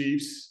City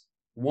Chiefs,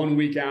 1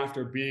 week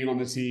after being on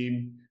the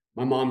team,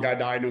 my mom got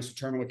diagnosed with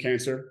terminal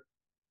cancer.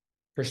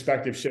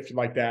 Perspective shifted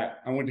like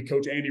that. I went to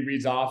Coach Andy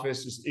Reid's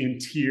office just in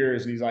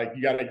tears. And he's like,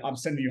 I'm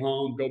sending you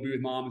home. Go be with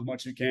mom as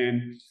much as you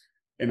can.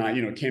 And I,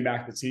 came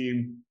back to the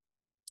team.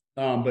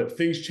 But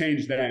things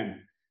changed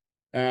then.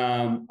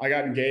 I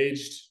got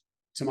engaged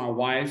to my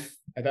wife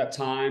at that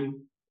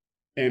time,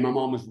 and my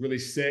mom was really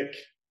sick.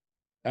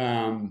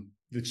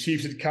 The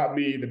Chiefs had cut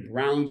me, the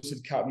Browns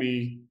had cut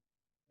me,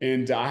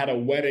 and I had a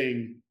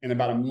wedding in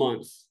about a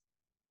month.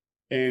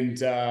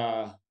 And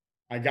I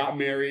got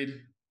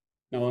married.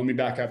 Now let me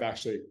back up.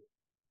 Actually,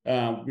 we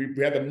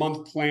had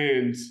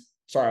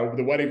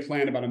the wedding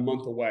planned about a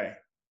month away,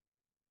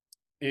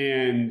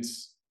 and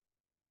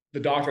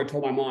the doctor had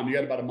told my mom, "You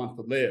got about a month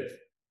to live."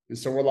 And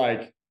so we're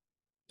like,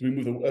 do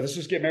we let's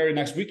just get married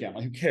next weekend.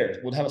 Like, who cares?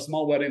 We'll have a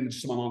small wedding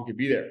just so my mom could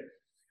be there.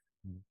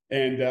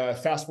 And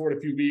fast forward a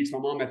few weeks, my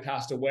mom had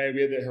passed away.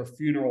 We had her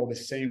funeral the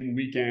same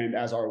weekend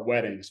as our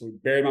wedding. So we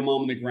buried my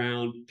mom on the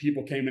ground.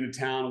 People came into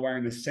town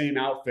wearing the same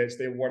outfits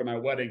they wore to my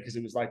wedding because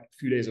it was like a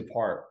few days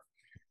apart.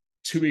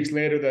 2 weeks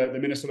later, the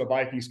Minnesota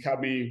Vikings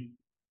cut me.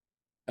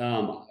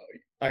 I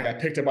got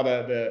picked up by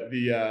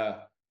the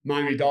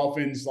Miami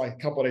Dolphins like a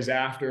couple of days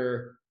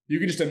after. You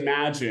can just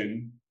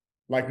imagine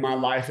like my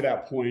life at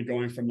that point,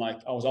 going from like,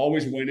 I was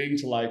always winning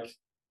to like,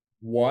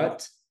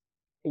 what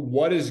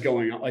is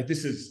going on? Like,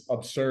 this is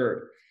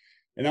absurd.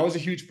 And that was a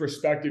huge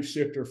perspective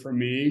shifter for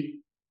me.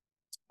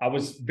 I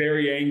was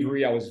very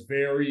angry. I was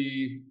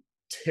very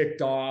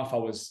ticked off. I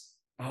was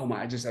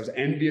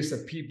envious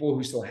of people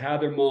who still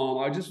had their mom.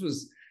 I just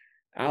was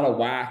out of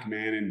whack,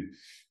 man. And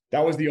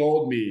that was the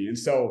old me. And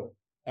so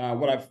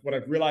what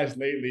I've realized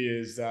lately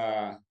is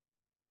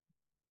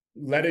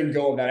letting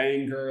go of that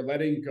anger,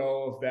 letting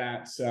go of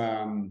that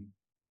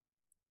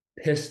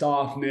pissed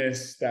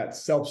offness, that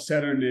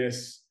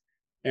self-centeredness,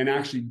 and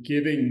actually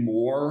giving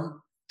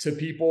more to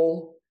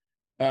people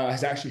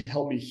has actually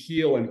helped me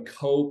heal and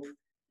cope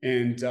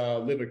and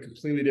live a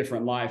completely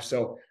different life.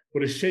 So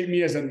what has shaped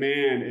me as a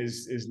man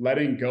is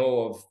letting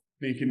go of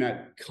thinking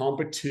that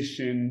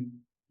competition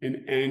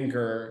and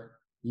anger,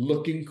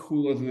 looking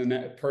cooler than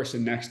the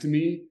person next to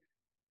me,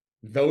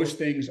 those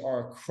things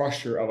are a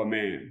crusher of a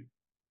man.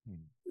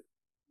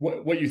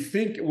 What you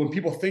think, when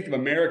people think of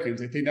Americans,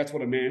 they think that's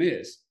what a man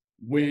is.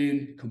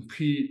 Win,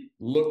 compete,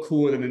 look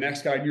cooler than the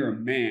next guy, you're a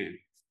man.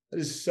 That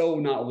is so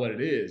not what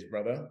it is,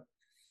 brother.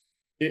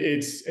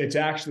 It's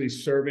actually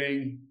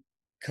serving,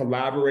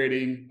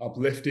 collaborating,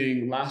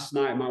 uplifting. Last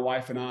night, my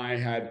wife and I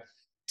had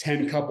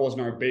 10 couples in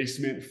our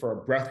basement for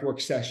a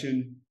breathwork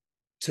session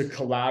to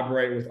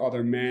collaborate with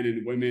other men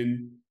and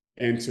women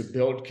and to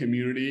build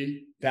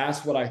community.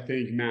 That's what I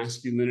think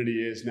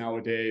masculinity is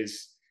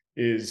nowadays,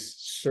 is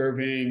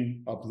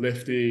serving,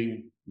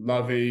 uplifting,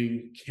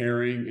 loving,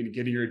 caring, and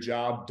getting your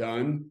job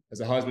done as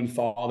a husband,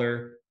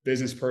 father,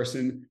 business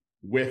person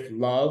with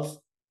love,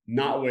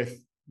 not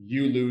with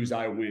you lose,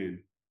 I win.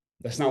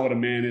 That's not what a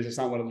man is. That's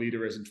not what a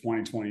leader is in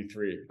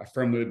 2023. I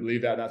firmly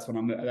believe that.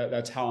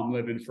 That's how I'm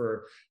living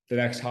for the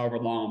next however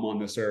long I'm on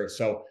this earth.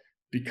 So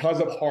because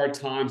of hard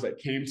times that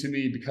came to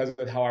me, because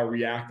of how I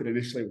reacted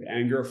initially with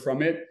anger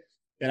from it,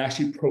 it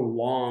actually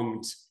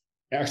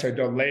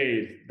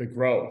delayed the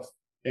growth.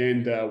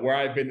 And where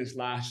I've been this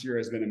last year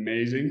has been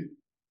amazing.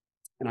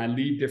 And I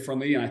lead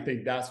differently. And I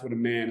think that's what a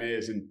man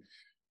is. And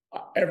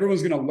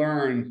everyone's going to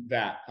learn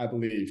that, I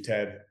believe,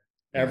 Ted.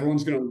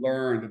 Everyone's going to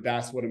learn that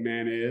that's what a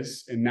man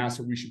is. And that's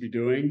what we should be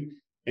doing.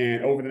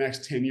 And over the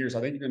next 10 years,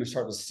 I think you're going to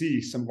start to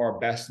see some of our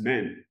best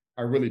men.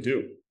 I really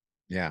do.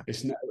 Yeah.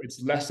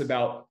 It's less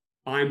about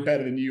I'm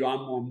better than you,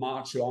 I'm more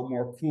macho, I'm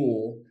more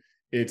cool.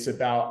 It's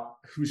about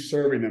who's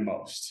serving the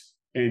most.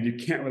 And you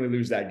can't really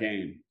lose that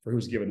game for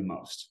who's giving the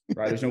most,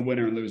 right? There's no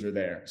winner and loser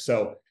there.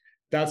 So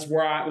that's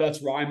where I'm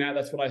at.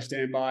 That's what I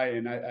stand by.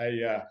 And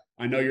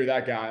I know you're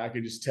that guy. I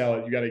can just tell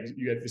it. You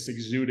got this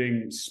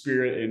exuding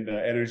spirit and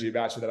energy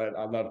about you that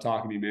I love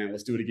talking to you, man.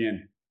 Let's do it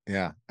again.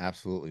 Yeah,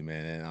 absolutely,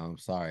 man. And I'm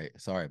sorry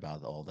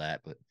about all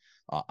that, but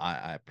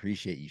I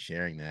appreciate you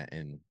sharing that.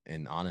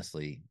 And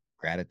honestly,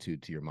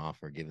 gratitude to your mom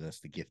for giving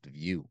us the gift of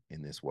you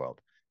in this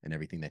world and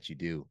everything that you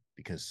do,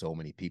 because so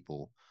many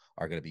people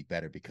are going to be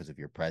better because of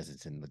your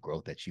presence and the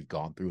growth that you've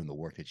gone through and the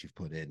work that you've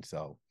put in.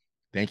 So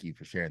thank you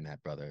for sharing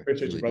that, brother.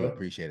 Appreciate you, brother.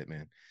 Appreciate it,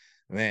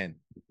 man.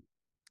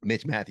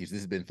 Mitch Mathews, this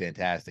has been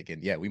fantastic.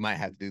 And yeah, we might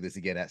have to do this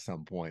again at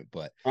some point,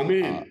 but I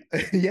mean,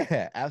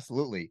 yeah,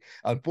 absolutely.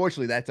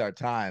 Unfortunately, that's our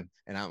time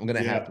and I'm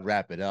going to have to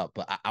wrap it up,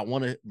 but I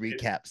want to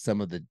recap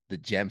some of the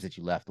gems that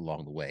you left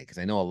along the way. Cause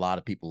I know a lot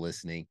of people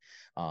listening,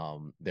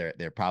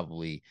 they're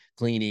probably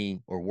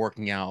cleaning or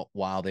working out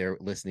while they're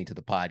listening to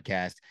the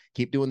podcast.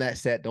 Keep doing that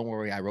set. Don't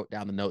worry. I wrote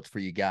down the notes for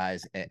you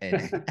guys,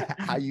 and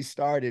how you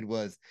started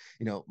was,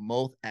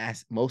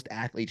 most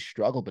athletes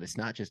struggle, but it's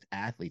not just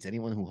athletes.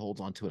 Anyone who holds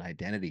on to an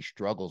identity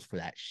struggles for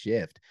that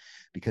shift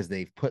because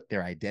they've put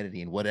their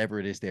identity in whatever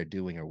it is they're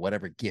doing or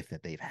whatever gift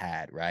that they've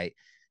had. Right.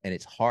 And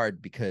it's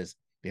hard because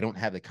they don't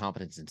have the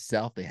confidence in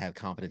self. They have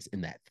confidence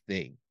in that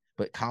thing.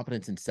 But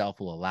confidence in self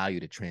will allow you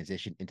to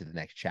transition into the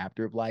next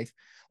chapter of life,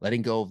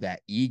 letting go of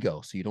that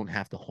ego so you don't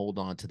have to hold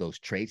on to those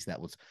traits that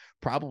was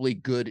probably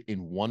good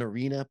in one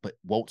arena, but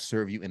won't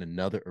serve you in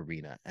another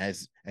arena.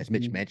 As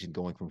Mitch mentioned,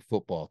 going from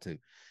football to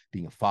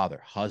being a father,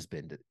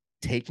 husband,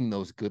 taking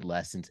those good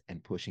lessons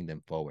and pushing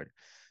them forward.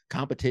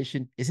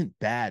 Competition isn't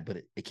bad, but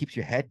it keeps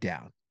your head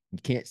down. You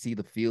can't see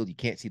the field. You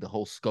can't see the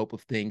whole scope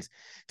of things.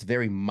 It's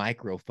very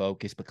micro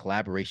focus, but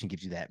collaboration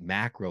gives you that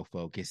macro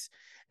focus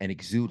and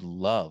exude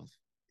love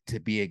to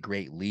be a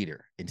great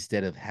leader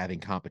instead of having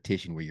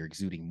competition where you're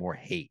exuding more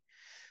hate.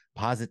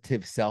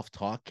 Positive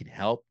self-talk can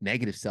help.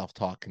 Negative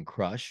self-talk can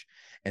crush.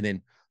 And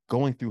then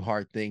going through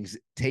hard things,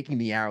 taking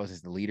the arrows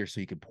as the leader so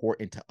you can pour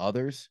into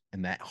others.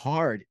 And that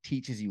hard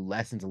teaches you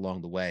lessons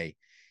along the way,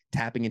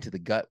 tapping into the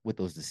gut with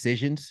those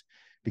decisions,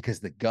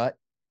 because the gut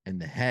and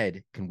the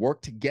head can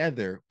work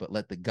together, but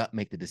let the gut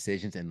make the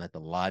decisions and let the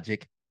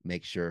logic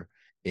make sure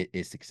it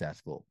is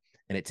successful.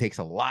 And it takes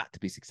a lot to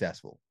be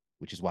successful,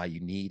 which is why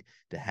you need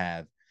to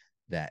have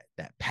that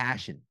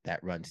passion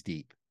that runs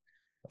deep.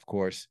 Of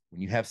course, when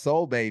you have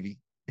soul, baby,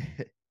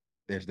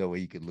 there's no way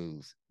you can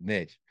lose.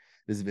 Mitch,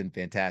 this has been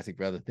fantastic,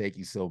 brother. Thank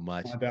you so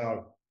much. My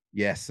dog.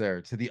 Yes,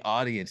 sir. To the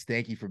audience,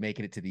 thank you for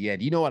making it to the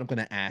end. You know what I'm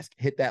going to ask?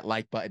 Hit that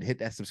like button, hit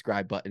that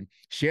subscribe button,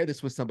 share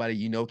this with somebody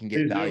you know can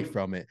get value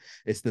from it.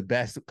 It's the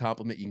best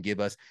compliment you can give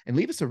us, and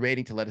leave us a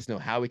rating to let us know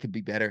how we can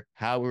be better,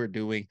 how we're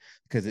doing,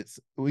 because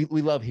we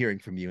love hearing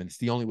from you, and it's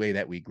the only way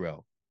that we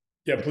grow.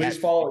 Yeah, please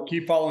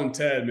keep following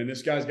Ted, man.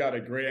 This guy's got a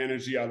great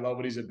energy. I love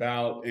what he's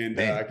about, and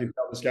I can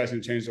tell this guy's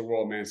going to change the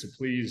world, man. So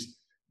please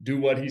do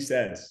what he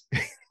says.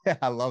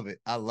 I love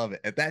it.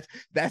 If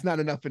that's not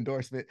enough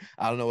endorsement,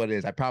 I don't know what it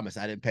is. I promise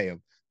I didn't pay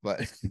him,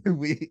 but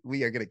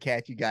we are going to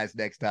catch you guys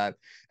next time.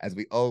 As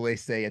we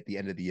always say at the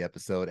end of the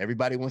episode,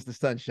 everybody wants the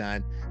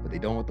sunshine, but they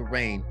don't want the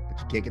rain, but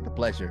you can't get the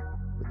pleasure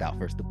without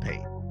first the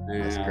pain.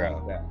 Let's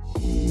grow.